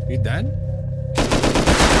 You dead?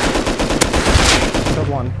 Killed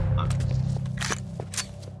one.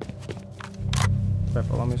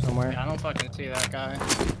 Rifle on me somewhere. Yeah, I don't fucking see that guy.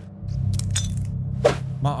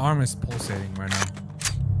 My arm is pulsating right now.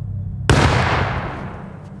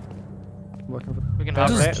 Looking for. We can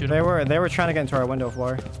have They were trying to get into our window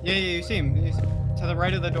floor. Yeah, you see him. He's to the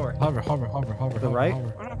right of the door. Hover. The right?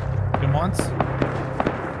 Hit him once.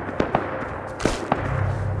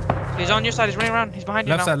 He's on your side. He's running around. He's behind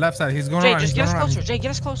you now. Left side. He's going Jay, around. just He's get us going around. closer. Jay, get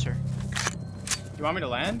us closer. You want me to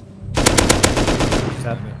land?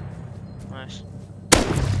 Dead. Nice.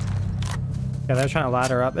 Yeah, they're trying to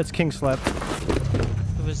ladder up. It's King Slip.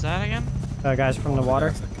 Who was that again? Guys from the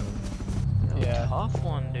water. Yeah. Tough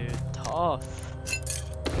one, dude. Tough.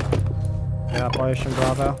 Yeah, Operation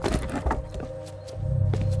Bravo.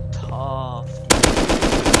 Tough.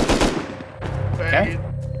 Okay.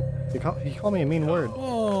 He called me a mean word.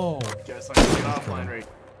 Oh. Guess I'm gonna get offline rate.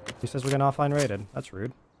 He says we're getting offline rated. That's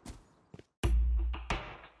rude.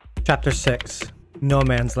 Chapter 6. No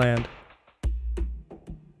Man's Land.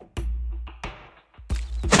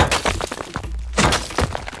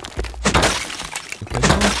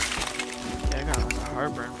 Yeah, I got like a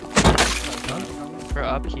heartburn for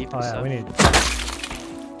upkeep Oh and yeah, stuff. we need.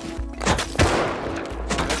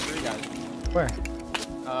 There's 3 guys. Where?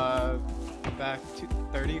 Back to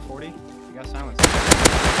 30, 40. You got silence. Good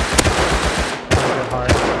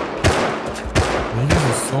hard. You guys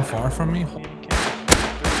are so far from me.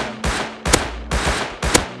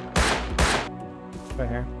 Right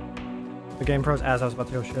here. The game froze as I was about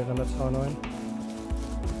to go shoot him. That's so annoying.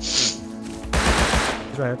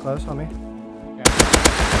 He's right here, close on me. Yeah.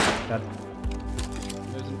 Dead.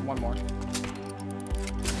 There's one more.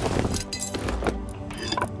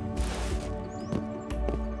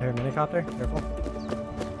 Here, minicopter. Careful.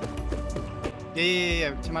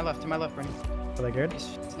 Yeah. To my left, Bernie. Are they good?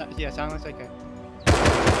 Yeah, silence. Okay.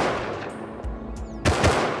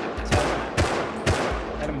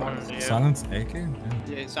 Hit him once. Yeah. Silence AK?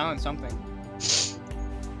 Yeah, silence something.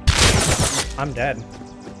 I'm dead.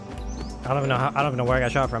 I don't even know how. I don't even know where I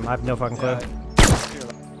got shot from. I have no fucking clue.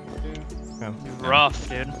 Yeah. Rough,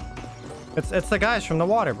 dude. It's the guys from the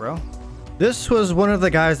water, bro. This was one of the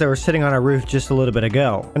guys that were sitting on our roof just a little bit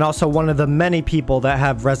ago, and also one of the many people that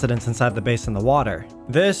have residence inside the base in the water.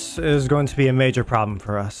 This is going to be a major problem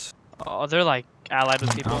for us. Oh, they're like allied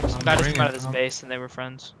with people. Some guy just came out of this base and they were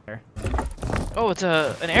friends. Oh, it's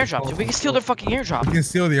an airdrop, dude. We can steal their fucking airdrop. We can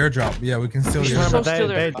steal the airdrop. Yeah, we can steal the should airdrop. so They- steal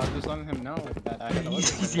their. they- I was just letting him know that I had to look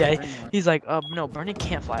at it. Yeah, he's like, no, Bernie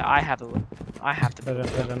can't fly. I have to. I have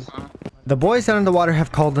to. The boys down in the water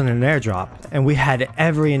have called in an airdrop, and we had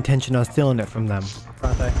every intention of stealing it from them.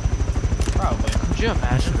 Aren't they? Probably. Could you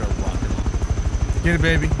imagine? Get it,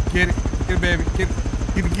 baby. Get it. Get it, baby. Get it.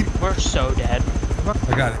 it. We're so dead.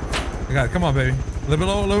 I got it. I got it. Come on, baby. A little bit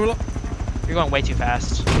low, a little bit low. You're going way too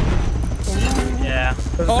fast. Yeah.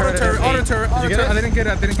 Auto turret, auto turret, auto turret. I didn't get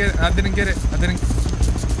it. I didn't get it. I didn't get it. I didn't.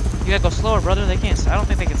 You gotta go slower, brother. They can't. I don't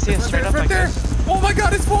think they can see us straight up like this. Oh my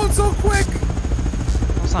god, it's falling so quick.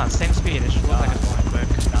 Well, it's not. Same speed. It should look like it's going quick.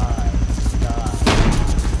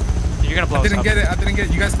 You're gonna blow us I didn't up. get it. I didn't get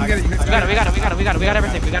it. You guys can get it. You guys We got it. We got it. We got it. We got it. We got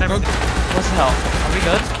everything. We got everything. What's the hell? Are we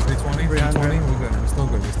good? 320, 320. We're good. We're still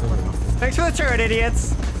good. We're still good. Thanks for the turret,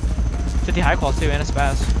 idiots. 50 high qual too, and a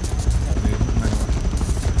spaz.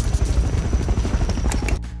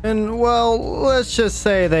 And well, let's just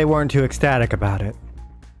say they weren't too ecstatic about it.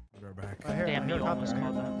 We're back. Damn, you almost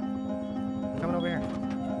called that. Coming over here.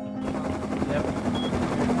 Yep.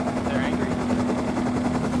 They're angry.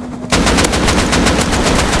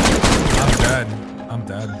 I'm dead. I'm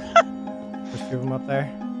dead. There's two of them up there.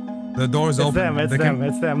 The door's It's open. them. It's them.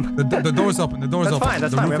 It's them. The door's open. The door's That's open. fine.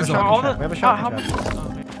 That's the fine. We roof have a is open. shotgun shot. We have a shotgun shot.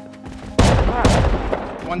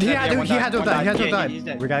 One He dead, had yeah, to. one He had to have one died. He had to Yeah, have he's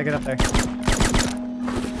died. dead. We gotta get up there.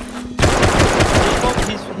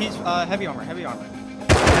 He's heavy armor. Heavy armor.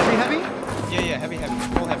 Heavy. Yeah, heavy.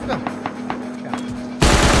 Full heavy.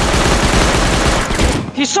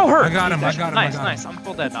 He's so hurt. I got him. I got him. Nice, I got nice. him. I'm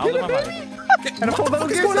full dead. I'll do my body. And a full metal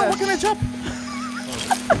gear What set. can I jump?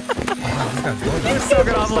 They're so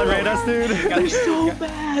good off rate us, dude. They're so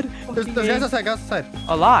bad. There's guys outside. Guys outside.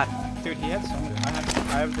 A lot. Dude, he had some.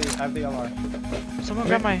 I have the LR. Someone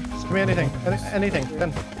grab my. Give me anything. Anything.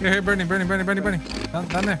 Then. Here, Bernie.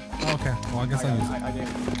 Down there. Oh, okay. Well, I guess I'll use it. I gave it.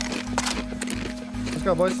 Let's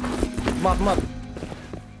go, boys. Mop them up.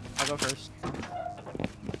 I'll go first.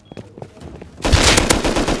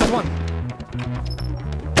 There's one.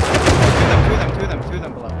 Two of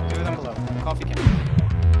them below. Coffee can.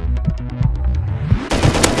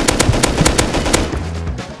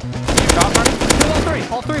 Drop, Bernie? Kill all three.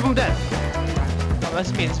 All three of them dead. Oh,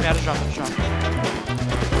 that's me. That's me. I just dropped.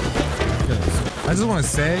 I just want to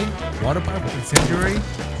say, water pipe incendiary.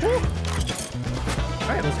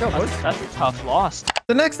 Alright, let's go, boys. That's a tough loss.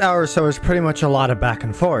 The next hour or so is pretty much a lot of back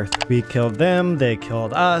and forth. We killed them, they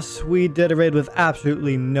killed us. We did a raid with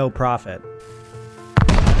absolutely no profit.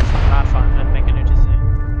 Not fun. I'd make a new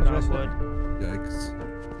TC. What's Wood.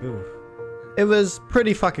 Yikes. Ooh. It was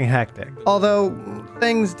pretty fucking hectic. Although,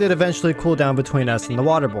 things did eventually cool down between us and the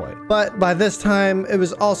water boy. But by this time, it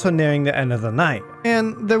was also nearing the end of the night.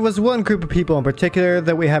 And there was one group of people in particular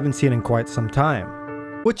that we haven't seen in quite some time.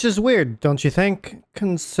 Which is weird, don't you think?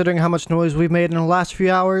 Considering how much noise we've made in the last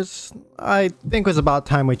few hours, I think it was about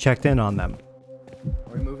time we checked in on them.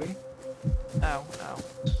 Are we moving? Ow.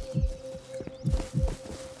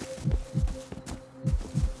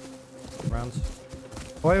 Rounds.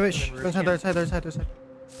 Oh, wait, shh. There's side. I think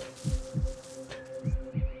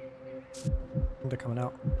they're coming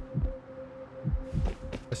out.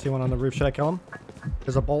 I see one on the roof. Should I kill him?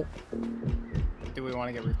 There's a bolt. Do we want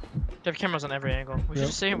to get You have cameras on every angle. We should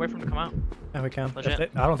just stay away from them to come out. Yeah, we can.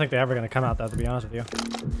 Legit. I don't think they're ever going to come out, though, to be honest with you.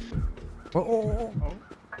 Oh.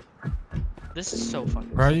 This is so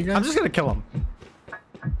fucking. Where are you guys? I'm just going to kill him.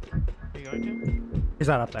 Are you going to? He's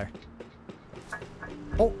not up there.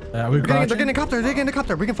 Oh, Yeah, we're they're crouching. getting a copter. They're getting a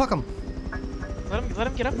copter. We can fuck them. Let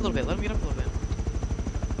him get up a little bit.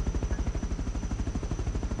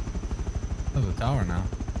 There's a tower now.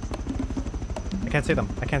 I can't see them.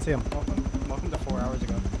 Welcome to 4 hours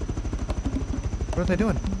ago. What are they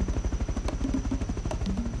doing?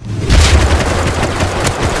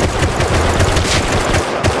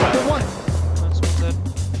 Good one. That's good.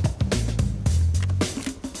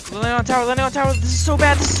 Landing on tower. This is so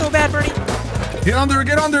bad, Bernie. Get under it.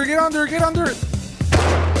 They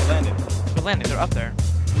landed. They're landing. They're up there.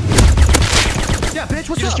 Yeah, bitch,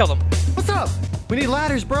 what's You up? just killed them. What's up? We need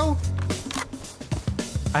ladders, bro.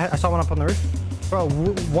 I saw one up on the roof. Bro,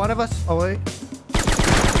 one of us. Oh, wait.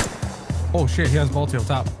 Oh shit, he has bolty up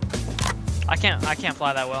top. I can't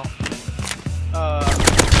fly that well.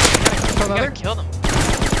 Kill You another? gotta kill them.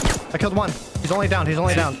 I killed one. He's only down. Is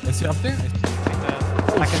he up there? Like,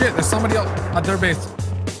 Oh shit, there's somebody else at their base. Do you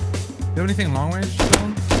have anything long range,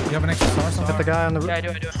 Dylan? Do you have an extra star or something? Hit the guy on the roof. yeah, I do.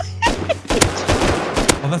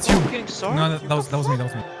 Oh, that's you. I'm getting SAR? No, that was me.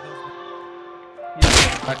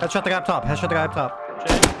 Headshot the guy up top. Yeah,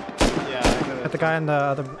 I know Hit the guy in the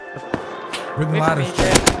other. Bring the Wait for ladders. me,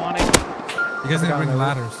 Jay. I'm wanting. You guys need to bring the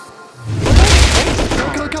ladders.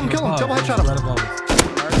 Kill him. Double headshot Right him. above us.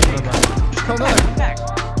 Kill Come another. back.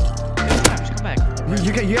 Just come back.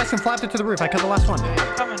 You guys can fly up to the roof. I killed the last one. I'm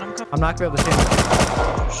coming. I'm not gonna be able to see him.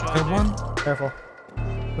 Killed one? Careful.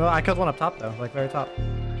 No, I killed one up top though, like very top. Oh,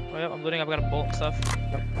 yeah, I'm looting. I've got a bolt and stuff.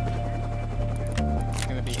 it's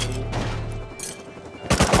gonna be 8.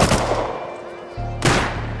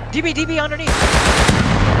 DB underneath.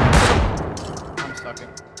 I'm stuck in.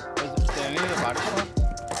 Did any of the boxes fall?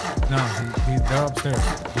 No, they're upstairs.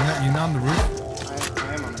 You're not on the roof?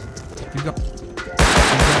 I am on it. Keep going.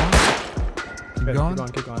 Keep Good, going.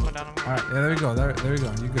 Keep going. Going down, I'm Alright, yeah, there we go. There we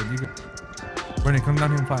go. You good. Bernie, come down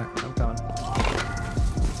here and fight. I'm coming.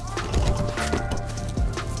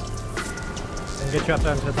 Can I get you up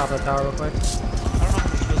there to the top of the tower real quick? I don't know how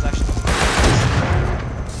many kills actually.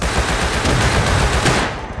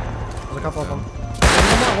 There's a couple of them.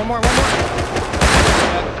 One more. He's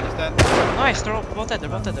dead. Nice, they're both dead. They're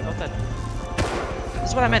both dead. This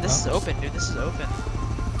is what I meant. This is open, dude. This is open.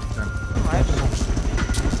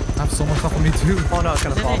 I have so much stuff on me too. Oh no, it's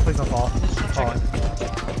gonna fall. Please don't fall. Just It's check falling. it.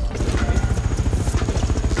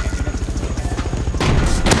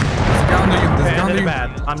 There's down to you.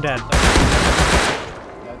 Bad. I'm dead.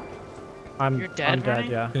 You're dead, I'm dead, Bernie?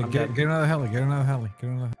 yeah. Okay, I'm get dead. another heli. Get another heli.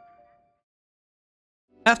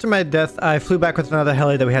 After my death, I flew back with another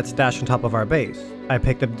heli that we had stashed on top of our base. I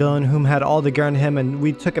picked up Dylan, whom had all the gear on him, and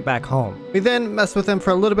we took it back home. We then messed with them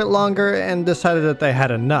for a little bit longer and decided that they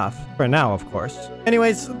had enough. For now, of course.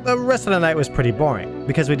 Anyways, the rest of the night was pretty boring,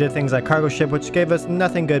 because we did things like cargo ship, which gave us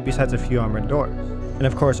nothing good besides a few armored doors. And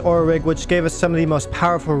of course, Aura Rig, which gave us some of the most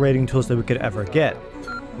powerful raiding tools that we could ever get.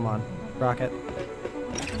 Come on, rocket.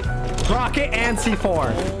 Rocket and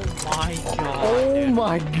C4! My god. Oh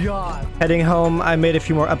my god. Heading home, I made a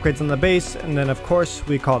few more upgrades on the base, and then of course,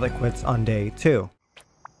 we called it quits on day 2.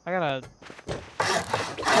 I gotta.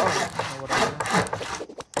 Oh, or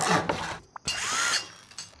whatever.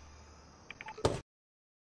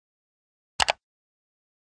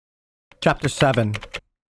 Chapter 7.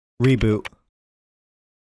 Reboot.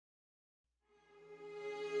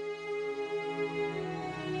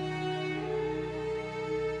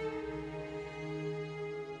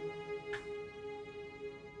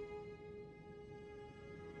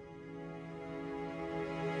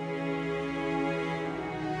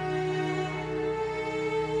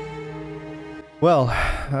 Well,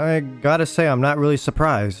 I gotta say I'm not really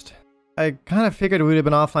surprised. I kinda figured we'd have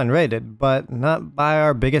been offline raided, but not by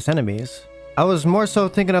our biggest enemies. I was more so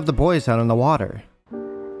thinking of the boys down in the water.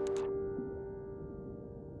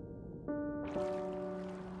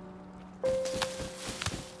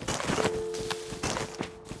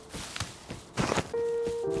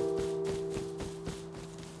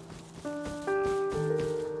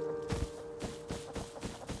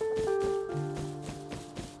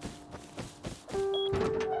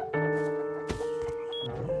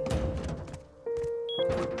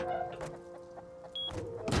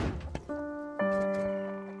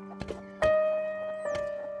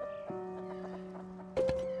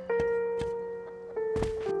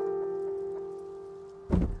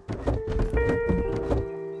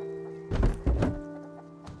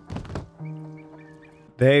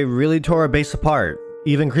 They really tore our base apart,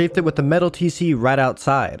 even creeped it with the metal TC right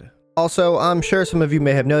outside. Also, I'm sure some of you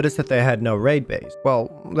may have noticed that they had no raid base. Well,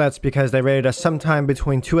 that's because they raided us sometime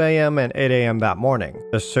between 2 AM and 8 AM that morning.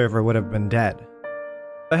 The server would have been dead.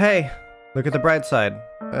 But hey, look at the bright side.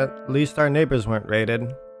 At least our neighbors weren't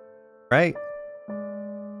raided. Right?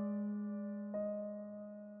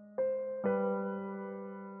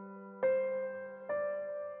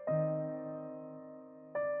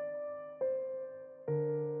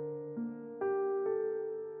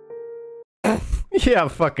 Yeah,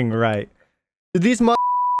 fucking right. Did these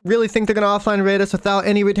really think they're gonna offline raid us without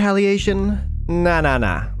any retaliation?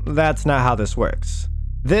 Nah. That's not how this works.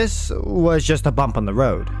 This was just a bump on the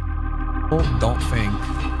road. Don't think.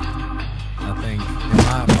 I think in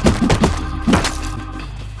my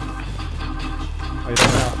Oh, you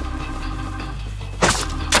don't know.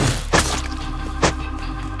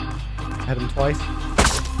 I hit him twice.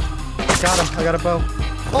 Got him. I got a bow.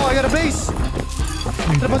 Oh, I got a base!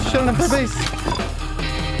 Did a bunch of shit on their base.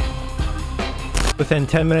 Within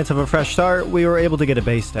 10 minutes of a fresh start, we were able to get a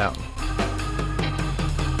base down.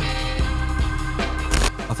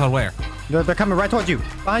 I thought where? They're coming right towards you.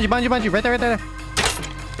 Behind you, right there. They're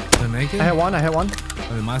naked? I hit one.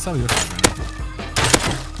 Oh, my side or your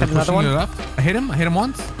side? Hit another one. Left. I hit him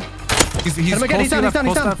once. He's Hit him again. He's down.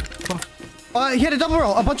 close He left. hit a double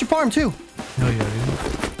roll. A bunch of farm too. Hell yeah,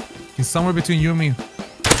 dude. He's somewhere between you and me.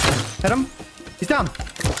 Hit him. He's down.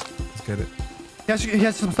 Let's get it. He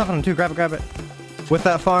has some stuff on him too. Grab it. With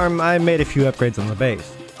that farm, I made a few upgrades on the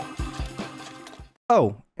base.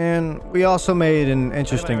 Oh, and we also made an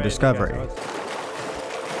interesting discovery.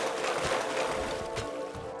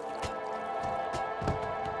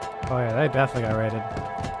 Oh yeah, they definitely got raided.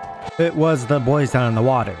 It was the boys down in the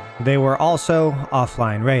water. They were also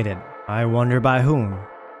offline raided. I wonder by whom.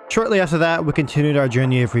 Shortly after that, we continued our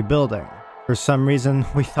journey of rebuilding. For some reason,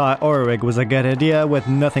 we thought Orwig was a good idea with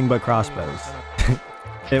nothing but crossbows.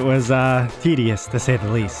 It was, tedious, to say the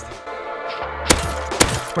least.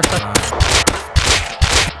 Where's that?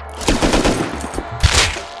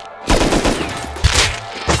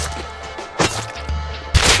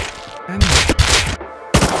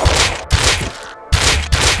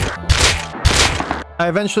 I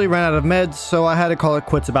eventually ran out of meds, so I had to call it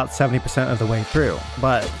quits about 70% of the way through,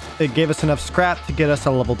 but it gave us enough scrap to get us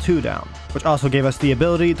a level 2 down, which also gave us the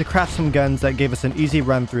ability to craft some guns that gave us an easy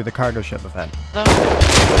run through the cargo ship event.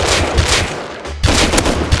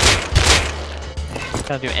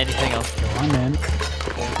 Can't do anything else. Go on, man.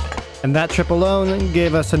 And that trip alone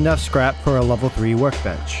gave us enough scrap for a level 3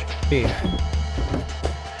 workbench.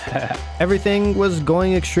 Everything was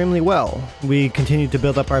going extremely well. We continued to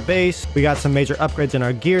build up our base. We got some major upgrades in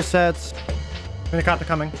our gear sets. Helicopter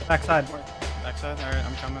coming. Backside. Backside? Alright,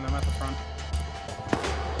 I'm coming. I'm at the front.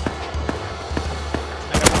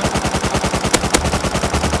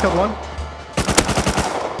 I Killed one. got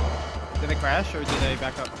one. Did they crash or did they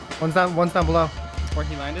back up? One's down below. Where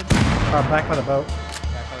he landed? Back by the boat.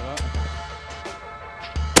 Back by the boat?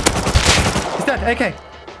 Okay. He's dead. AK.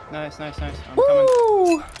 Nice, nice, nice. I'm coming.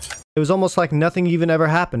 Woo! It was almost like nothing even ever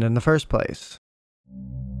happened in the first place.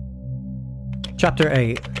 Chapter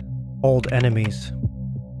 8. Old Enemies.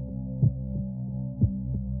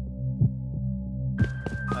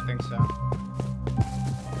 I think so.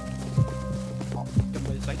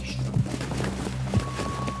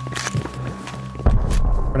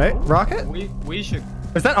 Grenade? Rocket? We should.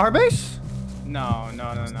 Is that our base? No.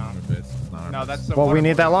 No, that's the Well, we water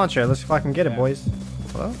need that boy. launcher. Let's fucking get it, Yeah. boys.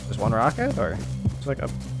 Hello? Just one rocket? Or it's like up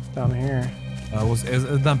down here. Is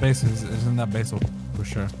that base? Is in that base for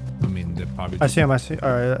sure. I mean, they probably. I see him. I see.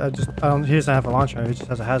 Alright, I don't. He doesn't have a launcher. He just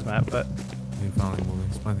has a hazmat. But He finally moving.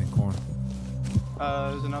 He's planting corn.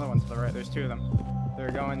 There's another one to the right. There's two of them.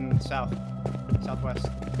 They're going southwest.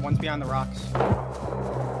 One's behind the rocks.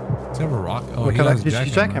 Does he have a rock? Oh, look he at has that.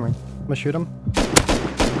 He's jackhammer. jackhammering. I'm gonna shoot him.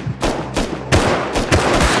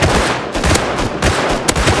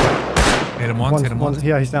 Hit him once. Hit him once.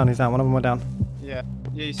 Yeah, he's down. He's down. One of them went down. Yeah,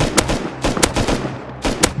 you see him.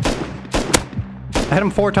 I hit him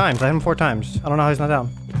 4 times. I don't know how he's not down.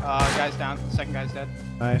 Guy's down. The second guy's dead.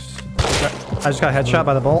 Nice. I just got headshot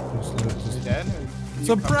by the bolt. Is he dead?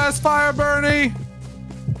 Suppress fire, Bernie!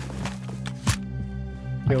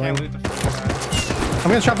 I can't loot the first guy. I'm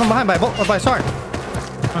gonna trap him behind by a bolt. By sorry.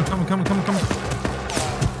 Come. Careful.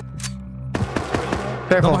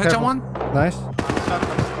 Double headshot Careful. one. Nice.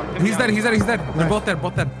 He's dead. They're Nice. both dead. You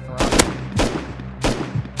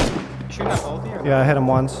shooting that ulti or Yeah, I hit him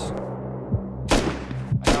once. I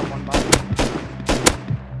got one body.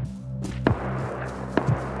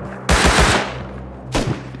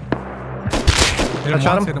 Hit I him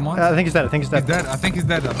shot once. him. Hit him once. I think he's dead. He's dead. I think he's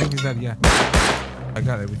dead. Yeah. I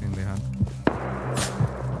got everything they had.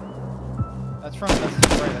 That's right. That's the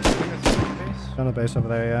second base. On the base over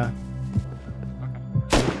there, yeah.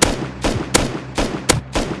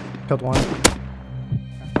 Killed one.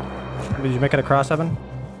 Did you make it across, Evan?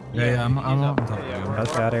 Yeah. I'm on top. Yeah,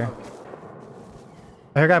 Let's get out of here.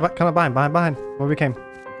 I hear a guy coming behind. Where we came.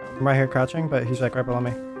 I'm right here crouching, but he's like right below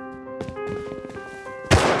me.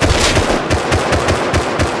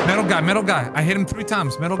 Metal guy. I hit him 3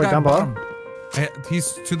 times. Metal Wait, guy. down below? Bottom.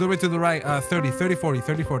 He's to the right. 30, 40. I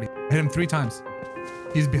hit him 3 times.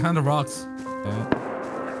 He's behind the rocks. Yeah.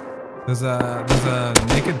 There's a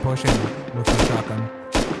naked pushing with a shotgun.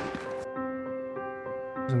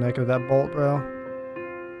 There's a naked with that bolt, bro.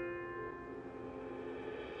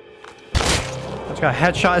 I just got a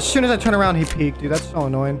headshot. As soon as I turn around, he peeked, dude. That's so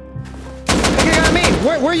annoying. Look, he got me.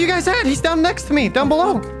 Where are you guys at? He's down next to me, down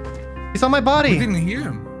below. He's on my We body. didn't hear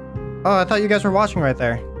him. Oh, I thought you guys were watching right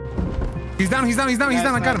there. He's down. I got him.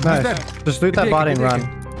 He's Nice. dead. Just loot that Good body and take it. run.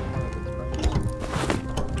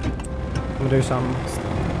 I'm gonna do something.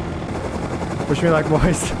 Push me like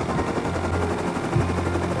boys.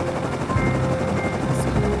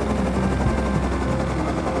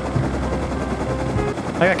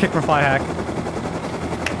 I got kicked for fly hack.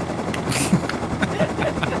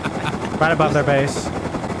 Right above their base.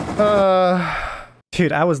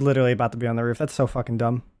 Dude, I was literally about to be on the roof. That's so fucking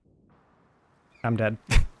dumb. I'm dead.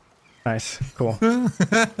 Nice. Cool.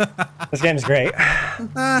 This game is great.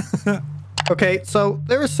 Okay, so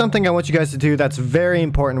there is something I want you guys to do that's very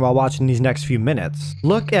important while watching these next few minutes.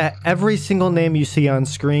 Look at every single name you see on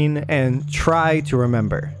screen and try to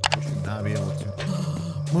remember. Should not be able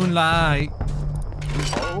to. Moonlight.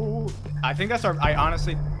 Oh, I think that's our. I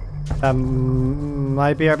honestly.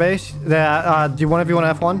 Might be our base. Do one of you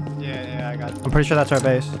want F1? Yeah, I got. I'm pretty sure that's our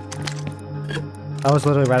base. I was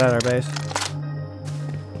literally right at our base.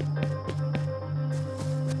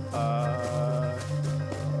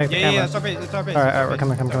 Take the Yeah, camera. it's our base. It's our base. Alright, it's our we're base,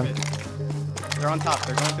 coming, it's our coming. base. They're on top.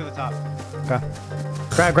 They're going through the top. Okay.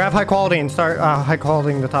 Grab high quality and start high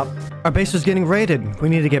quality in the top. Our base is getting raided. We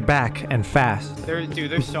need to get back and fast. Dude,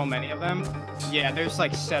 there's so many of them. Yeah, there's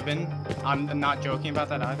like 7. I'm not joking about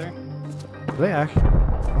that either. Are they actually?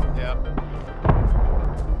 Yep.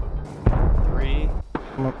 3.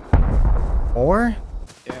 4?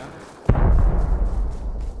 Yeah.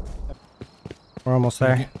 We're almost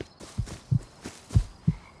there.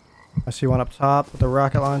 I see one up top with a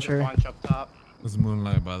rocket There's a launcher. bunch up top. This is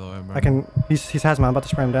Moonlight, by the way, bro. I can. He's hazmat. I'm about to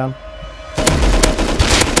spray him down.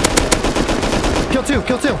 Kill 2.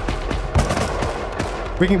 Kill 2.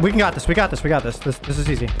 We can got this. We got this. We got this. This is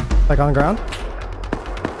easy. Like on the ground.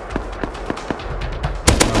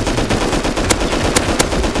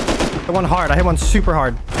 Hit one hard. I hit one super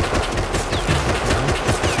hard.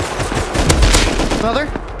 Another.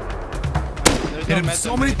 There's Hit no him meds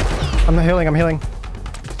so in many. there. I'm healing. I'm healing.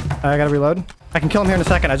 I gotta reload. I can kill him here in a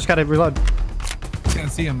second. I just gotta reload. I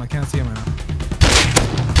can't see him. I can't see him right now.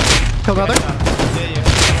 Kill another.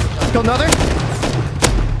 Yeah. Kill another.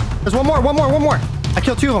 There's one more. One more. I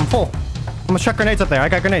killed 2 of them full. I'm gonna chuck grenades up there. I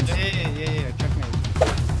got grenades. Yeah. Check me.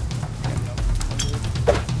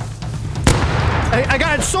 I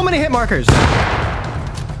got so many hit markers.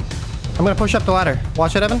 I'm gonna push up the ladder.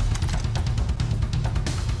 Watch it, Evan.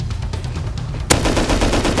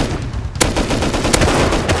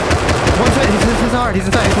 One's hit. He's hard. He's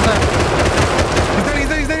inside. He's dead.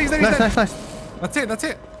 Nice. That's it. Is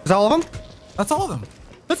that all of them? That's all of them.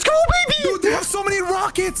 Let's go, baby! Dude, they have so many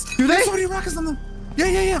rockets. Do They they? have so many rockets on them.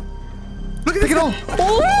 Yeah. Look at Take this. it all.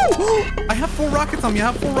 Oh! I have 4 rockets on me.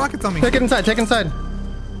 Take it inside. Take it inside.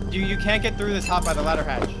 You can't get through this hop by the ladder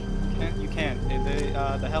hatch. You can't.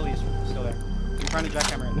 The heli's still there. I'm trying to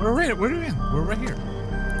jackhammer it. We're right here.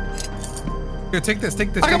 Here, take this. I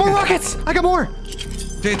got more rockets. I got more.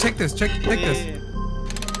 Jay, take this. Take this. Yeah.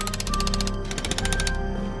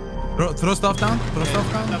 Throw stuff down.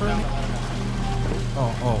 Stuff down the ladder hatch.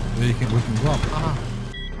 Oh, we can go up.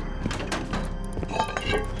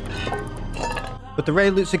 With the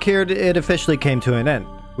raid loot secured, it officially came to an end.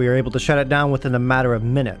 We were able to shut it down within a matter of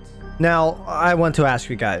minutes. Now, I want to ask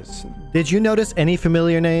you guys, did you notice any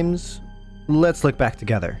familiar names? Let's look back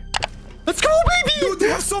together. Let's go, baby! Dude, they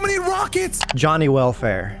have so many rockets. Johnny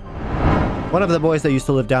Welfare. One of the boys that used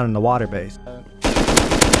to live down in the water base. You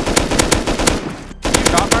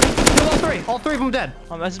drop, Barney? Kill all 3. All 3 of them dead.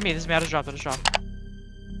 Oh, this is me. I just dropped.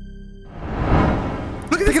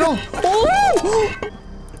 Look at Take it all. Oh!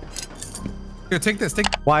 Here, take this.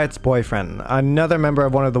 Wyatt's boyfriend, another member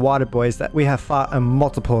of one of the water boys that we have fought on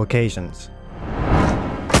multiple occasions.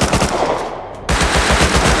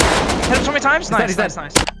 Hit him so many times? He's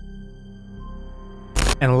Nice. dead.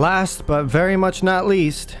 And last, but very much not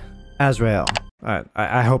least, Azrael. Alright,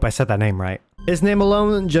 I hope I said that name right. His name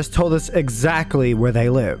alone just told us exactly where they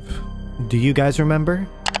live. Do you guys remember?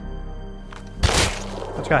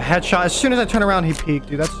 I just got a headshot. As soon as I turn around, he peeked.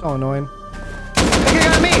 Dude, that's so annoying. He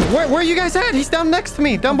got me! Where are you guys at? He's down next to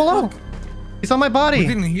me, down below. He's on my We body.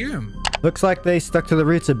 didn't hear him. Looks like they stuck to the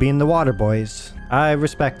roots of being the water boys. I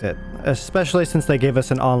respect it, especially since they gave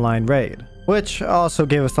us an online raid, which also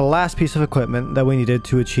gave us the last piece of equipment that we needed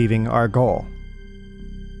to achieving our goal.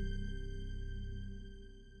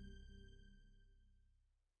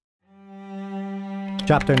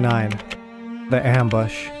 Chapter 9. The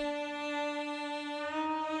Ambush.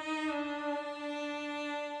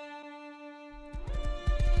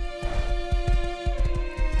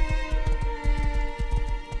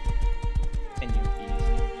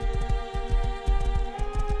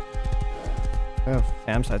 They have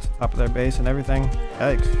fam sites on top of their base and everything.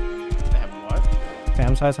 Yikes. They have what?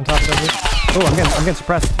 Fam sites on top of their base. Oh, I'm getting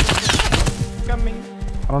suppressed. Coming.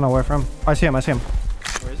 I don't know where from. Oh, I see him. Where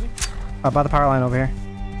is he? By the power line over here.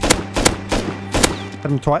 Hit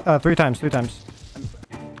him 3 times.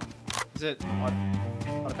 Is it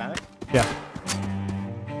automatic? Yeah.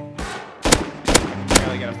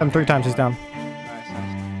 Barely get Hit him 3 times. He's down. Nice.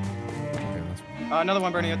 Okay, that's Another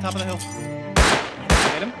one, Bernie, on top of the hill.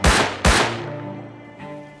 Hit him.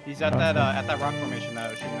 He's at that rock formation that I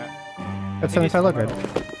was shooting at. That's 75 low grade.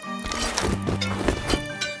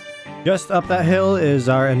 Just up that hill is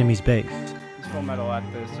our enemy's base. He's full metal at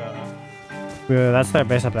this. That's their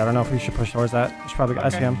base up there. I don't know if we should push towards that. We should probably. I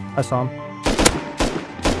see him. I saw him.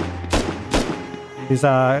 He's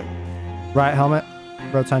right helmet,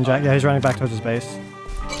 road sign jack. Yeah, he's running back towards his base.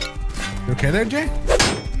 You okay there, Jay?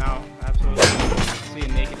 No, absolutely. I see a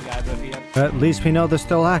naked guy, but he had. At least we know they're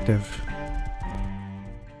still active.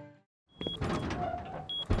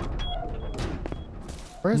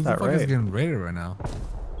 Where's Who the that fuck is raid? getting raided right now?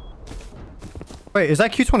 Wait, is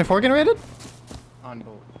that Q24 getting raided?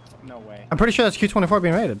 Unbelievable. No way. I'm pretty sure that's Q24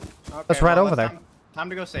 being raided. Okay, That's right well, over there. Time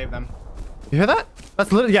to go save them. You hear that?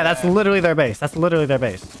 That's literally, yeah, that's literally their base. That's literally their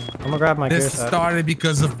base. I'm gonna grab my gear This set. started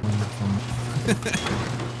because of.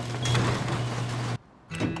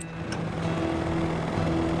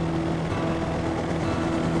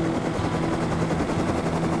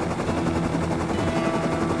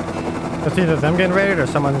 It's either them getting raided or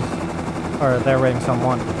someone's, or they're raiding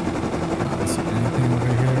someone. Anything over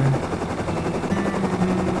here?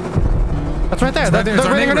 That's right there. It's right there. They're It's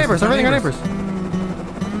our raiding our neighbors. neighbors. They're raiding our It's neighbors.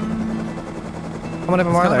 How many of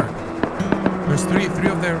them are there? There's three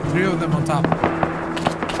of them on top.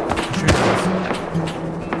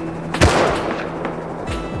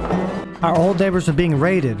 Our old neighbors are being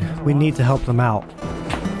raided. We need to help them out.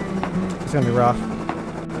 It's gonna be rough.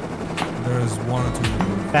 There's one or two.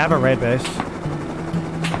 They have a raid base. They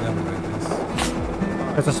have a raid base.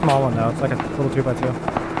 It's a small one though. It's like a little 2x2.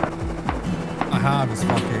 I have his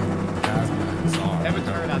fucking hazmat. They have a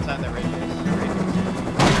turret outside their raid base.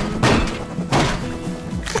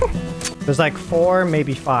 There's like 4,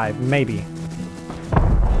 maybe 5, maybe.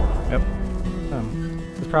 Yep.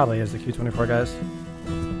 This probably is the Q24 guys.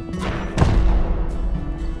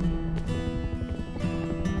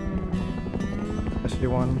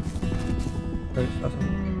 SU1.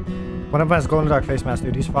 One of them has glow in the dark face mask,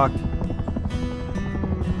 dude. He's fucked.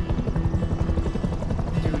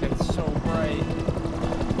 Dude, it's so bright.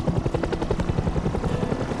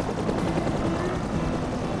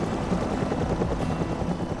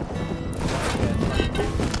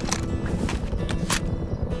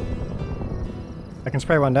 I can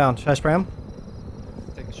spray one down. Should I spray him?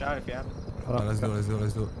 Take a shot if you have it. Hold on. Let's do it. Let's do it.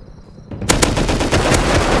 Let's do it.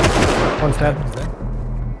 One's dead. He's dead.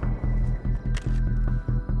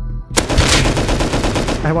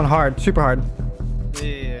 I hit one hard. Super hard.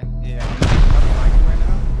 Yeah. I'm flanking right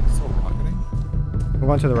now. So rocketing. I'm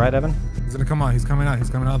going to the right, Evan. He's gonna come out. He's coming out.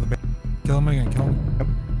 He's coming out of the base. Kill him again. Kill him. Yep.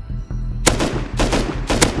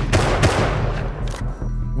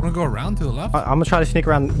 You wanna go around to the left? I'm gonna try to sneak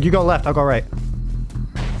around. You go left. I'll go right.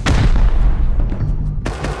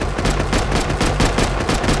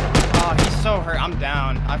 Oh, he's so hurt. I'm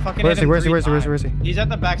down. I fucking Where is hit he? him Where is he? 3 Where is he? Where is he? Where is times. he? He's at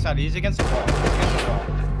the backside. He's against the wall. He's against the wall.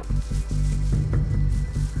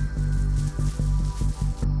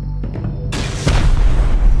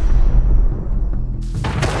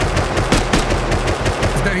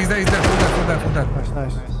 He's dead. He's dead. Full dead.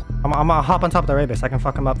 Nice, nice. I'm gonna hop on top of the raid base. I can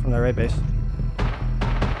fuck him up from the raid base.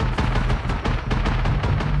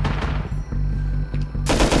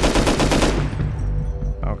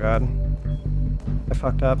 Oh god. I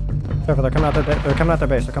fucked up. Careful, they're coming out their base. They're coming out their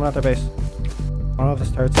base. I don't know if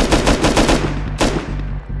this turret's... I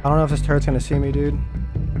don't know if this turret's gonna see me, dude.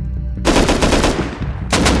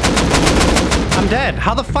 I'm dead.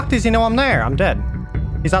 How the fuck does he know I'm there? I'm dead.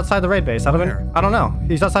 He's outside the raid base. I don't know.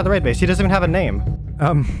 He's outside the raid base. He doesn't even have a name.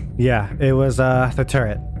 Yeah, it was the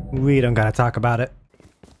turret. We don't gotta talk about it.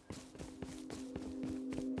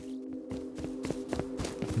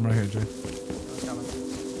 I'm right here, Jay. I'm coming.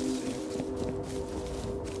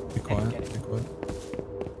 Be quiet. Be quiet.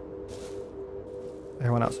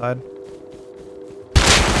 Everyone outside.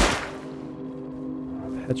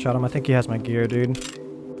 Headshot him. I think he has my gear, dude.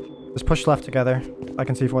 Just push left together. I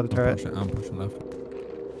can see for the turret. I'm pushing left.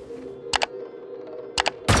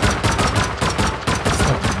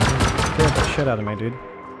 Scared the shit out of me, dude.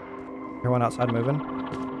 Everyone outside moving.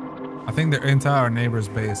 I think they're into our neighbor's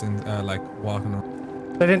base and like walking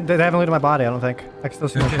around. They haven't looted my body, I don't think. I can still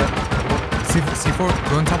see my shit. C4,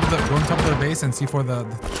 go on top of their base and C4 the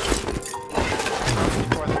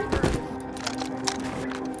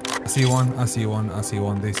I see one.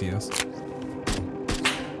 They see us. Hit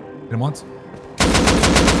him once.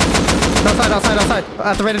 Outside.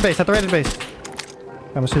 At the rated base. I'm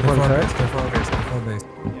gonna see for the turret. Stay for our base.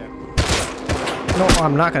 No,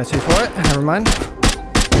 I'm not gonna see for it. Never mind.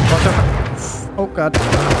 Watch out. Oh god.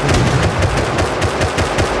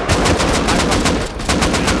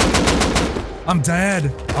 I'm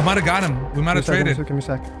dead. I might have got him. We might have traded. Give me a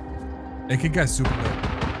sec. That kid guy's super lit.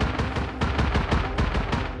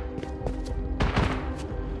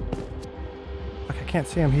 I can't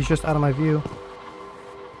see him. He's just out of my view.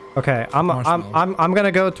 Okay, I'm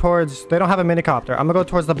gonna go towards. They don't have a minicopter. I'm gonna go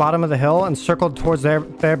towards the bottom of the hill and circle towards their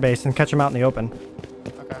base and catch them out in the open.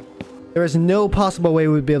 Okay. There is no possible way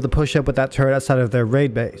we'd be able to push up with that turret outside of their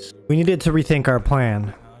raid base. We needed to rethink our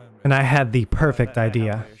plan, and I had the perfect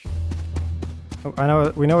idea.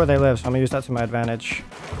 Oh, we know where they live, so I'm gonna use that to my advantage.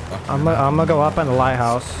 I'm gonna go up on the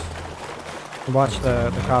lighthouse and watch the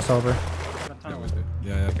crossover. Got time.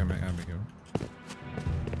 Yeah, I can make it.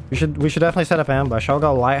 We should definitely set up an ambush. I'll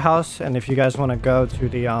go lighthouse, and if you guys want to go to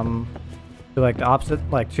the to like the opposite,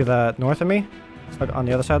 like to the north of me, like on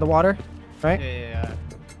the other side of the water, right? Yeah.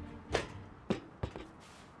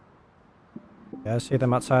 Yeah, I see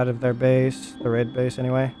them outside of their base, the raid base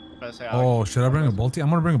anyway. Oh, should I bring a bolty? I'm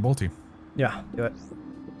gonna bring a bolty. Yeah, do it.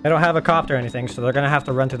 They don't have a copter or anything, so they're gonna have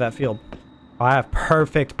to run through that field. Oh, I have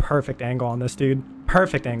perfect angle on this dude.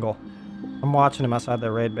 Perfect angle. I'm watching him outside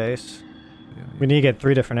their raid base. We need to get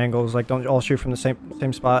 3 different angles. Like, don't all shoot from the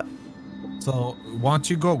same spot. So, why don't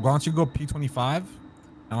you go P25,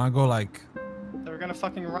 and I'll go like. They're gonna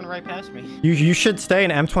fucking run right past me. You should stay in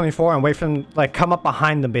M24 and wait for them, like, come up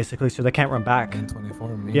behind them basically, so they can't run back.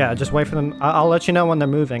 M24. Yeah, just wait for them. I'll let you know when they're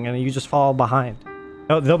moving, and you just fall behind.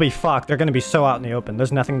 They'll be fucked. They're gonna be so out in the open.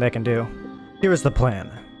 There's nothing they can do. Here was the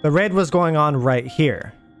plan. The raid was going on right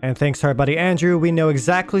here, and thanks to our buddy Andrew, we know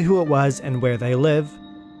exactly who it was and where they live,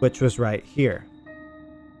 which was right here.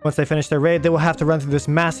 Once they finish their raid, they will have to run through this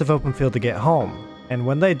massive open field to get home. And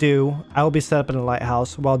when they do, I will be set up in a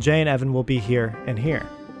lighthouse while Jay and Evan will be here and here.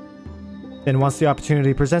 Then once the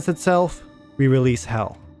opportunity presents itself, we release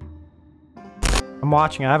hell. I'm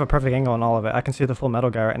watching. I have a perfect angle on all of it. I can see the full metal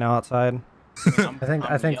guy right now outside.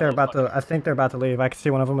 I think they're about to leave. I can see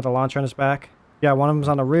one of them with a launcher on his back. Yeah, one of them's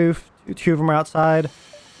on the roof. Two of them are outside.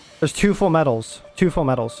 There's 2 full metals. 2 full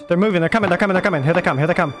metals. They're moving. They're coming. Here they come.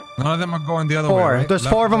 None of them are going the other way. 4. Right? There's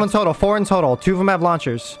 4 of them in total. 4 in total. 2 of them have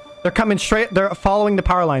launchers. They're coming straight. They're following the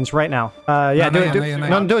power lines right now. Yeah, do it.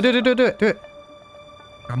 Do it.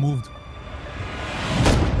 I moved.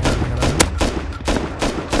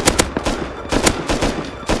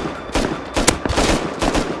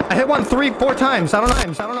 I hit one 3-4 times. I don't know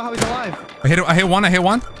how he's alive. I hit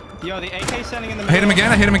one. Yo, the AK standing in the middle. I hit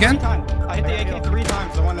him again. I hit the AK 3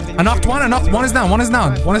 times. The one that I knocked one. One is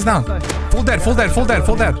down. Full dead.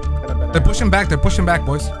 They're pushing back,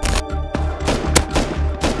 boys.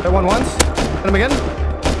 Hit one once. Hit him again.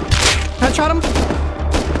 Headshot him.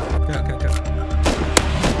 Okay.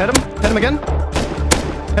 Hit him again.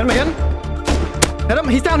 Hit him.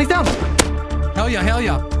 He's down. Hell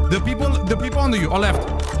yeah. The people under you are left.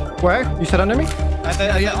 Where? You said under me?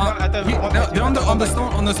 They're on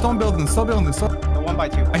the stone building. The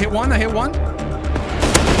 1x2. I hit one.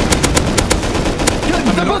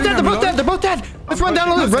 They're both dead. Let's run down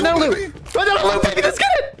a loot. Run down a loot, baby. Let's get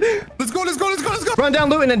it. Let's go. Run down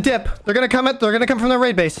loot and then dip. They're gonna come from their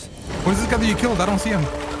raid base. Where's this guy that you killed? I don't see him.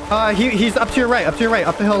 He's up to your right, up the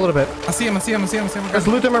hill a little bit. I see him. Let's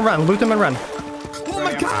loot them and run. Oh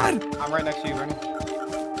my god! I'm right next to you, Bernie.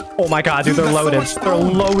 Oh my god, dude, they're loaded. They're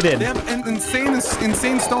loaded. They have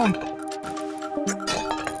insane stone.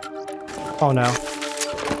 Oh no.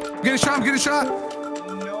 I'm getting shot.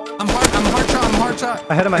 No. I'm hard shot.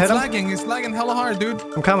 I hit him. It's lagging hella hard, dude.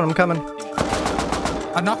 I'm coming.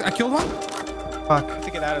 I killed one. Fuck.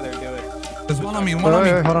 To get out of there, do it. There's one on me. Hold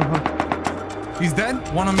on. He's dead.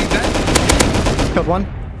 One on me dead. Killed one.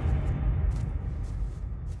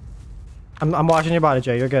 I'm watching your body,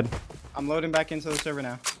 Jay. You're good. I'm loading back into the server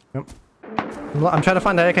now. Yep. I'm trying to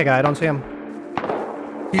find the AK guy. I don't see him.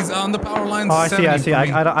 He's on the power lines. Oh, I see.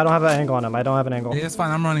 I don't have an angle on him. Yeah, it's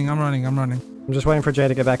fine. I'm running. I'm just waiting for Jay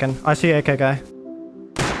to get back in. I see AK guy.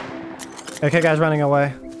 AK guy's running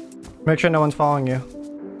away. Make sure no one's following you.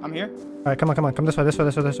 I'm here. All right, come on. Come this way.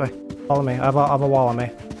 Follow me. I have a wall on me.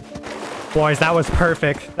 Boys, that was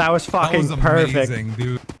perfect. That was fucking perfect. Amazing,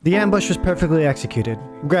 dude. The ambush was perfectly executed.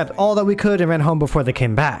 We grabbed all that we could and ran home before they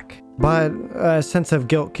came back. But a sense of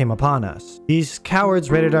guilt came upon us. These cowards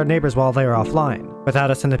raided our neighbors while they were offline. Without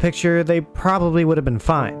us in the picture, they probably would have been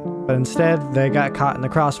fine. But instead, they got caught in the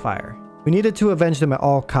crossfire. We needed to avenge them at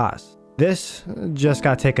all costs. This just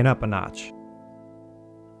got taken up a notch.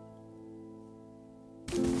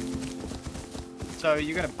 So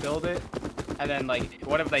you're gonna build it, and then like,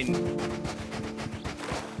 what if they?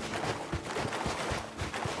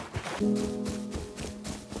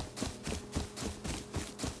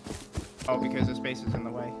 Oh, because the space is in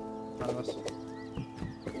the way in front of us.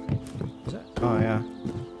 Is it? Oh yeah.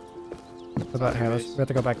 What about here? We have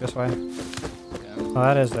to go back this way. Yeah. Oh,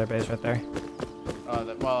 that is their base right there.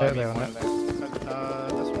 Well, I mean, one one there.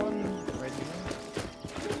 This one right here.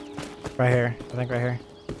 Right here. I think right here.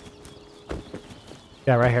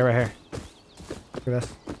 Yeah, right here. Look at this.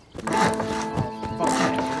 Fuck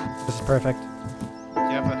yeah. This is perfect. Do you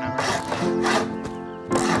have the hammer?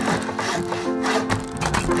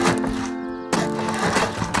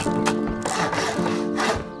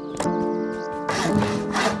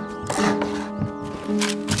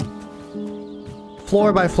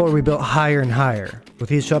 Floor by floor, we built higher and higher.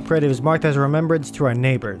 With each upgrade, it was marked as a remembrance to our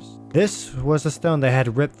neighbors. This was the stone they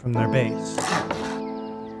had ripped from their base.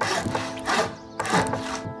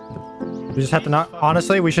 We just have to knock.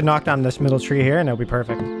 Honestly, we should knock down this middle tree here and it'll be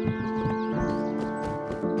perfect.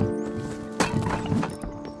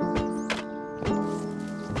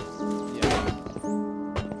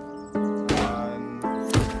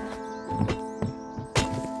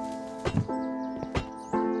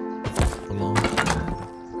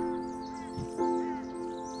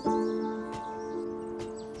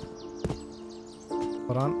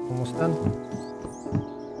 Hold on, almost done.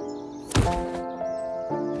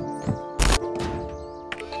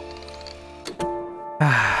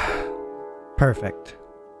 Perfect.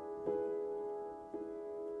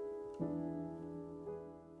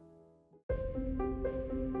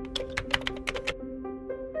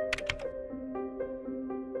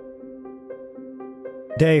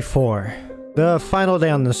 Day 4. The final day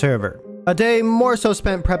on the server. A day more so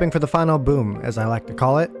spent prepping for the final boom, as I like to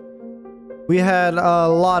call it. We had a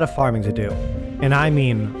lot of farming to do. And I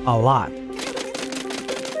mean a lot.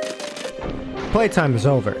 Playtime is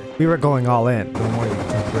over. We were going all in.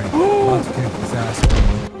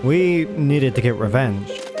 We needed to get revenge.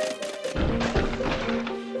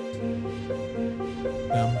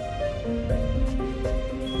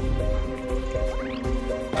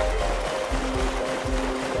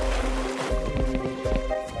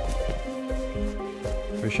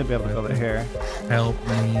 We should be able to build it here. Help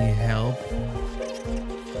me, help.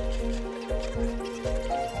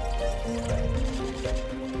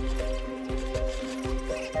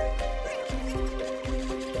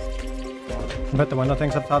 Bet the window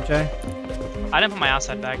things up top, Jay. I didn't put my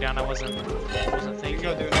outside bag down. I wasn't thinking.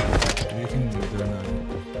 Go do it. You can do it now.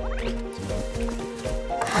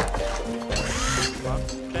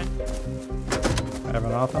 Okay.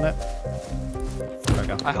 Everyone off on it? There we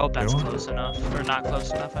go. I hope that's close enough, or not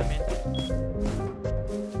close enough. I mean.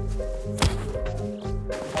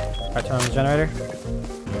 Alright, turn on the generator.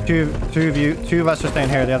 Two of us are staying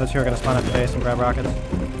here. The other two are gonna spawn at the base and grab rockets.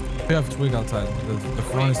 We have twig outside. The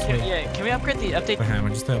front is twig. Yeah, can we upgrade the update? The hammer,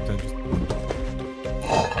 just stay up there.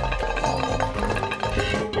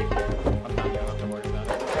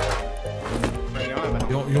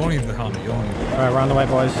 You won't need the helmet. You won't need it. Alright, we're on the way,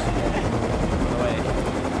 boys.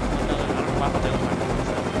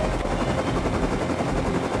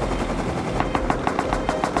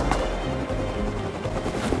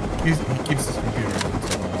 He keeps his computer on,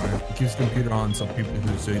 so don't worry. He keeps the computer on so he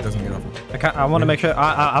doesn't get off. I want to make sure.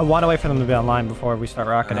 I want to wait for them to be online before we start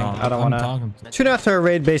rocketing. I don't want to. Soon after our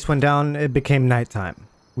raid base went down, it became nighttime.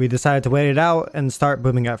 We decided to wait it out and start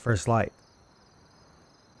booming at first light.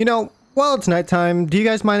 You know, while it's nighttime, do you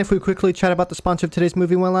guys mind if we quickly chat about the sponsor of today's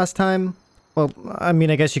movie one last time? Well, I mean,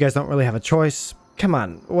 I guess you guys don't really have a choice. Come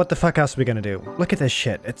on, what the fuck else are we gonna do? Look at this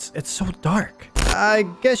shit. It's so dark. I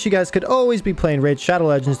guess you guys could always be playing Raid Shadow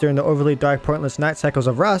Legends during the overly dark, pointless night cycles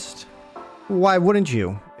of Rust. Why wouldn't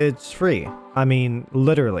you? It's free. I mean,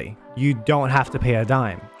 literally. You don't have to pay a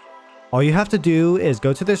dime. All you have to do is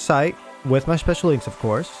go to their site, with my special links of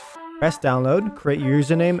course, press download, create your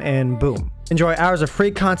username, and boom. Enjoy hours of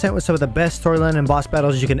free content with some of the best storyline and boss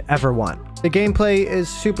battles you can ever want. The gameplay is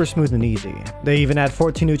super smooth and easy. They even add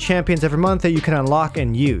 14 new champions every month that you can unlock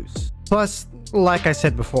and use. Plus, like I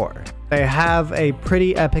said before, they have a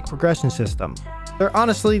pretty epic progression system. There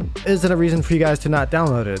honestly isn't a reason for you guys to not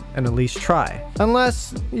download it and at least try.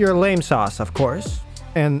 Unless you're lame sauce, of course.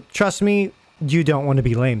 And trust me, you don't want to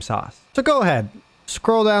be lame sauce. So go ahead,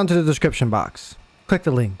 scroll down to the description box. Click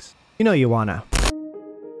the links. You know you wanna.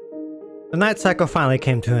 The night cycle finally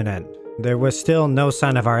came to an end. There was still no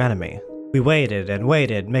sign of our enemy. We waited and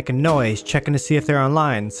waited, making noise, checking to see if they're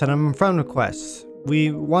online, sending them friend requests.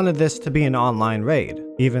 We wanted this to be an online raid,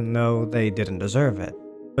 even though they didn't deserve it.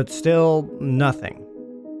 But still, nothing.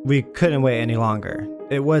 We couldn't wait any longer.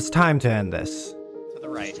 It was time to end this. To the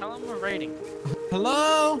right. Tell them we're raiding.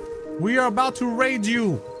 Hello? We are about to raid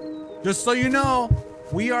you. Just so you know,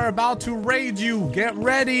 we are about to raid you. Get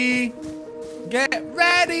ready. Get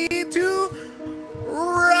ready to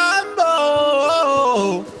rumble.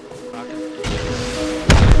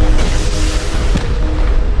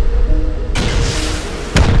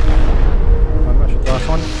 Last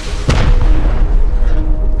one.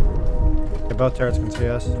 Okay, both turrets can see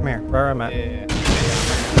us. Come here, where I'm at. Yeah.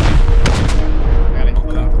 Got it.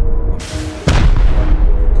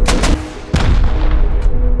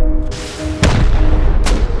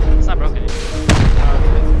 It's not broken.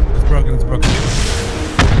 It's broken, it's broken.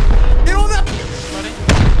 Get on that!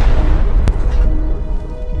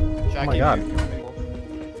 Oh my god.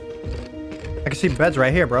 I can see beds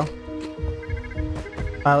right here, bro.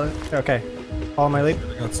 Okay. Follow my lead.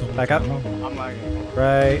 I got so much Back up. ammo. I'm lagging.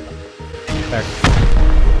 Right there.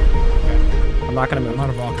 Okay. I'm not gonna move. I'm out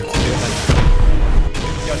of rockets.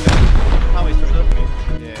 Yo, probably switch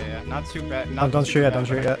with me. Yeah. Not too bad. Not Don't too shoot yet. bad, Don't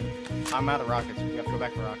shoot but yet. I'm out of rockets. We have to go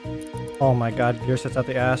back to rockets. Oh my god, gear sets out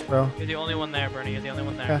the ass, bro. You're the only one there, Bernie. You're the only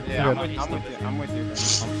one there. Yeah, Yeah, you're I'm good. with you. I'm with you.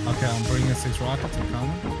 Bro. Okay, I'm bringing 6 rockets. I'm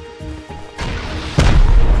coming.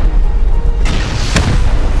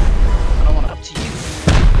 I don't want to. Up to you.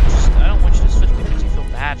 I don't want you to switch because you feel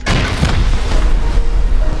bad for me.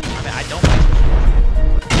 I mean, I don't want to switch.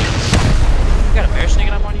 You got a bear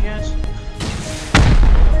sneaking up on you guys?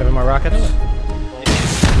 Having my rockets.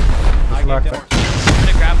 I rock get back. I'm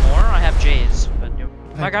gonna grab more. I have J's. But am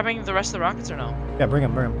I grabbing the rest of the rockets or no? Yeah, bring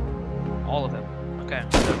him. All of them. Okay.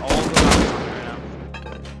 They're all the rockets on there now.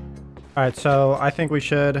 Alright, so I think we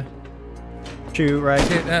should shoot right.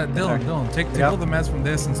 Okay, Dylan, take Yep. all the meds from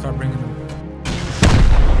this and start bringing them.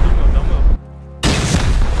 Don't move.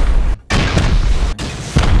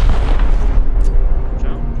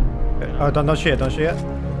 Jump. Oh, don't shoot it. Don't shoot it.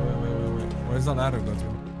 Wait. Where's that ladder go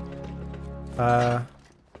to?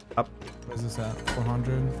 Up. Where's this at?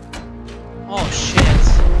 400? Oh shit.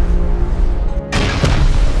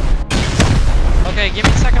 Okay, give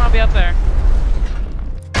me a second, I'll be up there.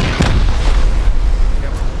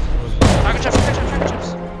 Rocket chips.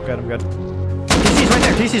 Good, I'm good. TC's right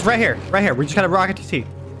there. TC's right here. Right here. We just got a rocket TC.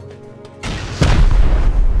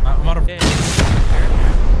 I'm out of... Yeah.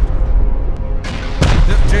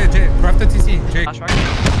 Jay, grab the TC. Jay, Flash rocket.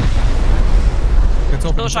 it's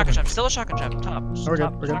open. Still a it's shotgun open. trap. Still a shotgun trap. Top. We're good,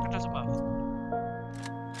 Top. we're good. Shotgun trap's above.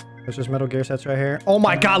 There's just metal gear sets right here. Oh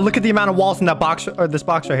my god, look at the amount of walls in that box, or this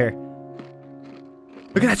box right here.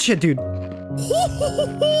 Look at that shit, dude. What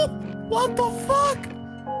the fuck?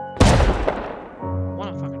 I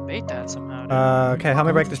wanna fucking bait that somehow. Dude. Okay, help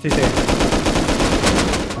me break this TC.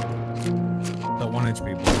 The 1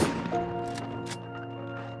 HP.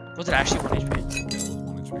 Was it actually 1 HP? Yeah,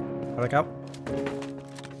 it was 1 HP. Look up.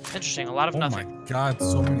 Interesting. A lot of Oh nothing. my god,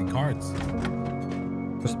 so many cards.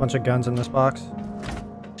 There's a bunch of guns in this box.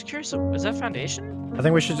 Just curious. Is that foundation? I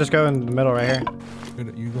think we should just go in the middle right here.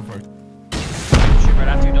 Good, you go first. Shoot right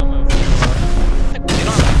after you. Don't move. We don't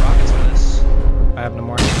have enough rockets for this. I have no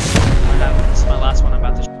more. This is my last one. I'm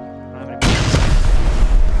about to. I don't have any.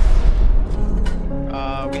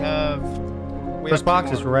 We have. Those have two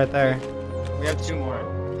boxes more. were right there. We have 2 more.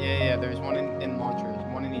 Yeah. There's one in launchers.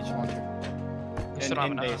 One in each launcher. We still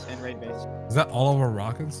don't In have base. enough. In raid base. Is that all of our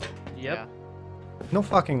rockets? Yep. No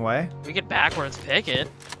fucking way. We get backwards. Pick it.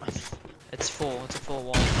 It's full. It's a full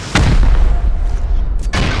wall.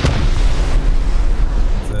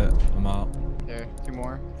 That's it. I'm out. There. 2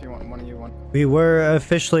 more. If you want one of you one. We were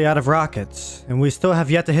officially out of rockets, and we still have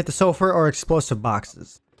yet to hit the sulfur or explosive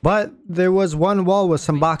boxes. But there was one wall with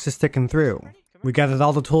some boxes sticking through. We gathered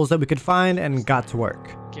all the tools that we could find and got to work.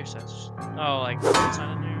 Gear sets. Oh, like it's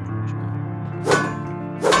not in here.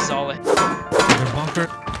 This is all it. They're bunkered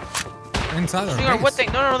inside Shooting our on a wood base.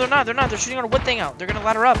 thing. No, they're not. They're not. They're shooting on a wood thing out. They're gonna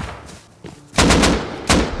ladder up.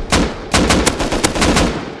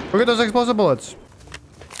 Look at those explosive bullets.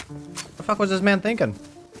 What the fuck was this man thinking?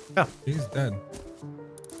 Yeah. He's dead.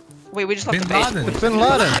 Wait, we just left Bin the base. Laden. It's Bin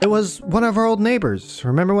Laden. It was one of our old neighbors.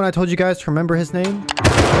 Remember when I told you guys to remember his name?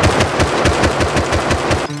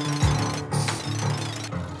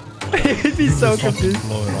 He'd be so Just fucking confused.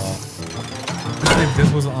 blow it off. If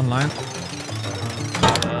this was online,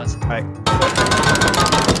 Alright.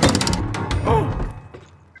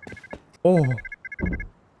 Oh.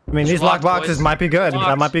 I mean, these locked locked, boxes boys. might be good. That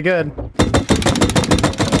Locked. might be good.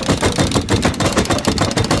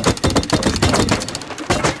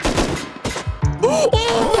 Oh,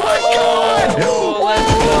 let's go.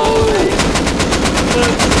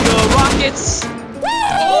 Let's go. Rockets.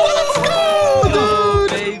 Go,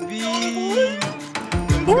 baby.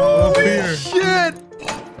 up here. Shit!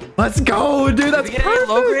 Let's go, dude. That's We get any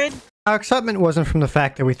low grade? Our excitement wasn't from the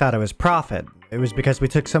fact that we thought it was profit. It was because we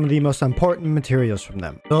took some of the most important materials from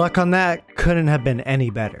them. The luck on that couldn't have been any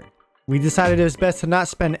better. We decided it was best to not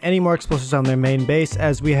spend any more explosives on their main base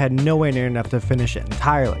as we had nowhere near enough to finish it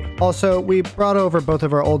entirely. Also, we brought over both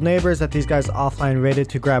of our old neighbors that these guys offline raided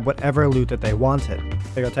to grab whatever loot that they wanted.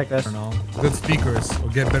 Here, go take this. I don't know. Good speakers. Or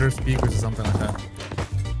get better speakers or something like that.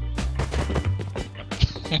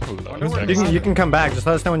 You can come back. Just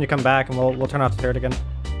let us know when you come back and we'll turn off the turret again.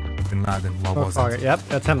 Bin Laden. What was Oh, it? yep,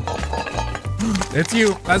 that's him. It's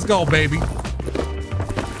you. Let's go, baby.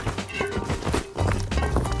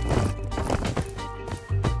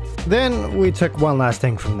 Then we took one last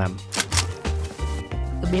thing from them.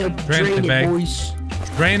 Let me help Drain drain the it, bag. boys.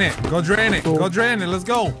 Drain it. Go drain it. Go drain it. Let's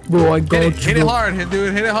go. Bro, I got Hit it. Hit it hard. Hit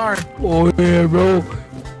it hard. Oh yeah, bro.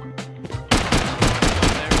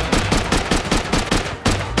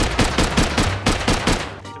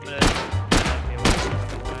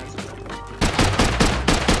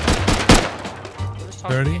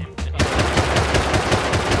 Dirty.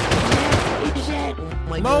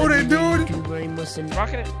 Load it, dude.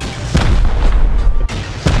 Rocket it.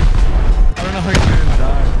 I don't know how you didn't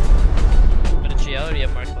die. But a GL or do you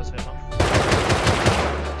have more closer to home?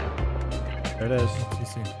 There it is.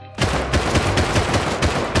 CC.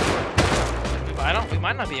 We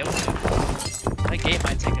might not be able to. That gate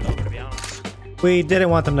might take it over, to be honest. We didn't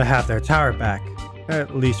want them to have their tower back,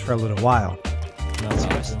 at least for a little while. So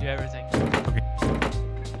we have to do everything.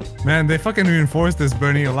 Man, they fucking reinforced this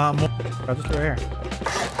Bernie a lot more. I'll just do it here.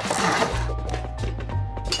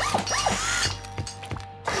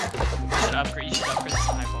 You should upgrade this to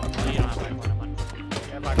high quality. No, you don't have high quality one.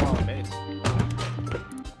 You have high quality base.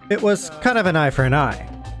 It was kind of an eye for an eye,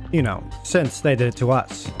 you know, since they did it to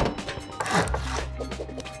us.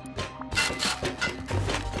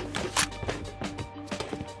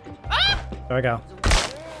 There we go.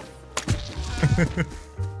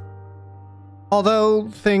 Although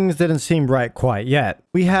things didn't seem right quite yet,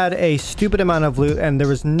 we had a stupid amount of loot and there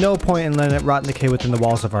was no point in letting it rot and decay within the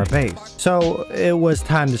walls of our base. So it was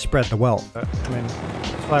time to spread the wealth. I mean,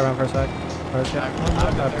 let's fly around for a sec.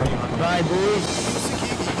 Bye, boys.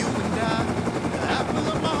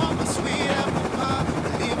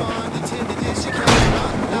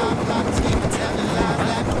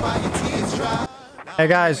 Hey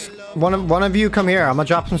guys, one of you come here. I'm gonna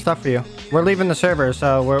drop some stuff for you. We're leaving the server,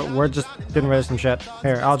 so we're just getting rid of some shit.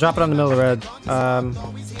 Here, I'll drop it on the middle of the road.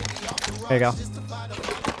 There you go.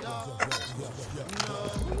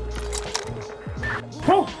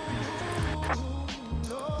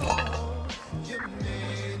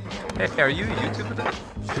 Hey, are you a YouTuber?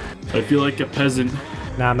 I feel like a peasant.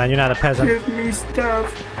 Nah, man, you're not a peasant. Give me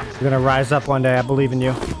stuff. You're gonna rise up one day. I believe in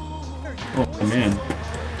you. Oh man.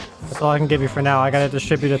 That's all I can give you for now. I gotta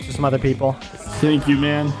distribute it to some other people. Thank you,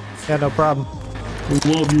 man. Yeah, no problem. I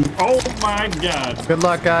love you. Oh my god. Good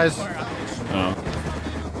luck, guys. Oh.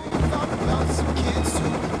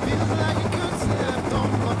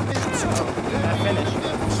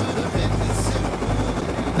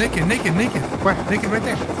 Naked. Where? Naked right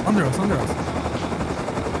there. Under us.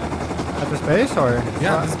 At this base, or?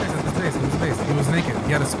 Yeah, this base. He was naked.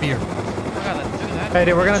 He had a spear. Oh god, let's do that. Hey,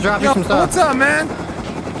 dude, we're gonna drop you some stuff. What's up, man?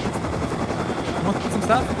 Want some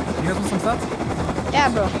stuff? You guys want some stuff? Yeah,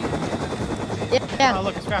 bro. Yeah. Oh,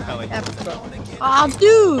 look, a scrap belly. Yeah, bro. Oh,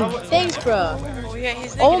 dude. Thanks, bro. Oh yeah,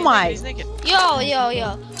 he's naked. Oh my. He's naked. Yo.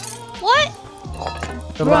 What?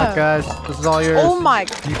 Good luck, guys. This is all yours. Oh my.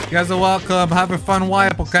 You guys are welcome. Have a fun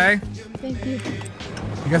wipe, okay? Thank you. You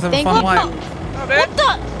guys have a Thank fun you. wipe. What the?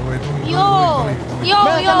 Oh, wait, don't- Yo.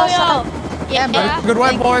 Yeah, bro. Good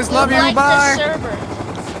wipe, boys. Love you. Like Bye. the server.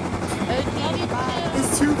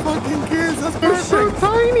 It's 2 fucking kids. That's They're so perfect.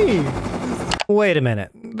 tiny. Wait a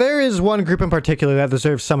minute. There is one group in particular that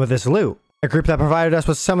deserves some of this loot. A group that provided us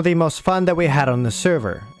with some of the most fun that we had on the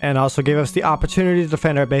server, and also gave us the opportunity to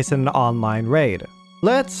defend our base in an online raid.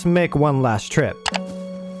 Let's make one last trip.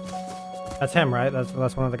 That's him, right? That's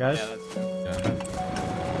one of the guys? Yeah.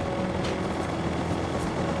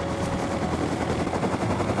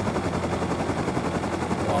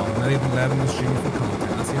 Well, I'm not even letting the stream for content.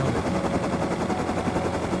 That's the only.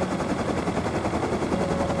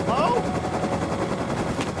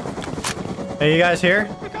 Hey, you guys here?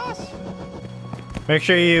 Make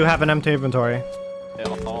sure you have an empty inventory.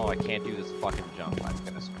 Oh, I can't do this fucking jump. I'm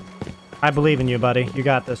gonna scream. I believe in you, buddy. You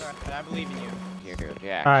got this. I believe in you. Here,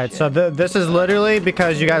 Jack. Alright, so this is literally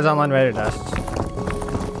because you guys online raided us.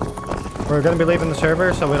 We're gonna be leaving the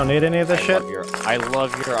server, so we don't need any of this shit. I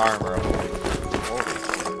love your armor.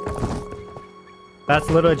 That's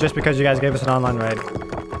literally just because you guys gave us an online raid.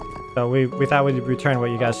 So we thought we'd return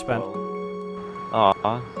what you guys spent.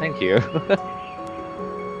 Aw, thank you.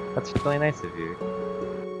 That's really nice of you.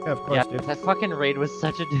 Yeah, of course, Yeah, dude. that fucking raid was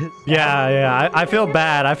such a disaster. Yeah, I feel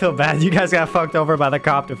bad. I feel bad. You guys got fucked over by the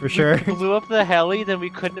copter for sure. Blew up the heli, then we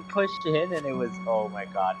couldn't push in, and it was, oh my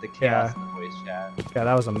god, the chaos in the voice chat. Yeah,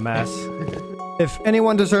 that was a mess. If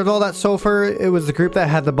anyone deserved all that sulfur, it was the group that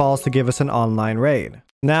had the balls to give us an online raid.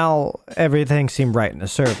 Now, everything seemed right in the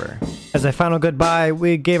server. As a final goodbye,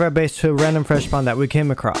 we gave our base to a random fresh spawn that we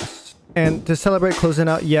came across. And to celebrate closing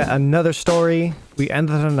out yet another story, we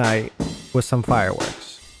ended the night with some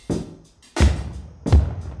fireworks.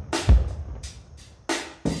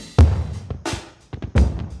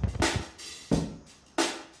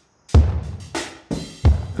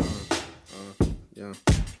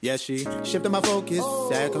 Yeah, she shifted my focus,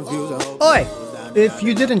 sad, confused. Oi! If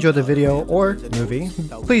you did enjoy the video or movie,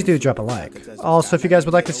 please do drop a like. Also, if you guys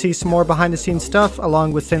would like to see some more behind the scenes stuff,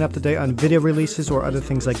 along with staying up to date on video releases or other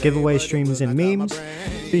things like giveaway streams and memes,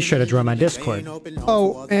 be sure to join my Discord.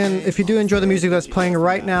 Oh, and if you do enjoy the music that's playing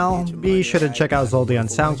right now, be sure to check out Zoldy on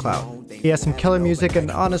SoundCloud. He has some killer music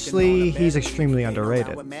and honestly, he's extremely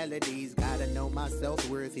underrated.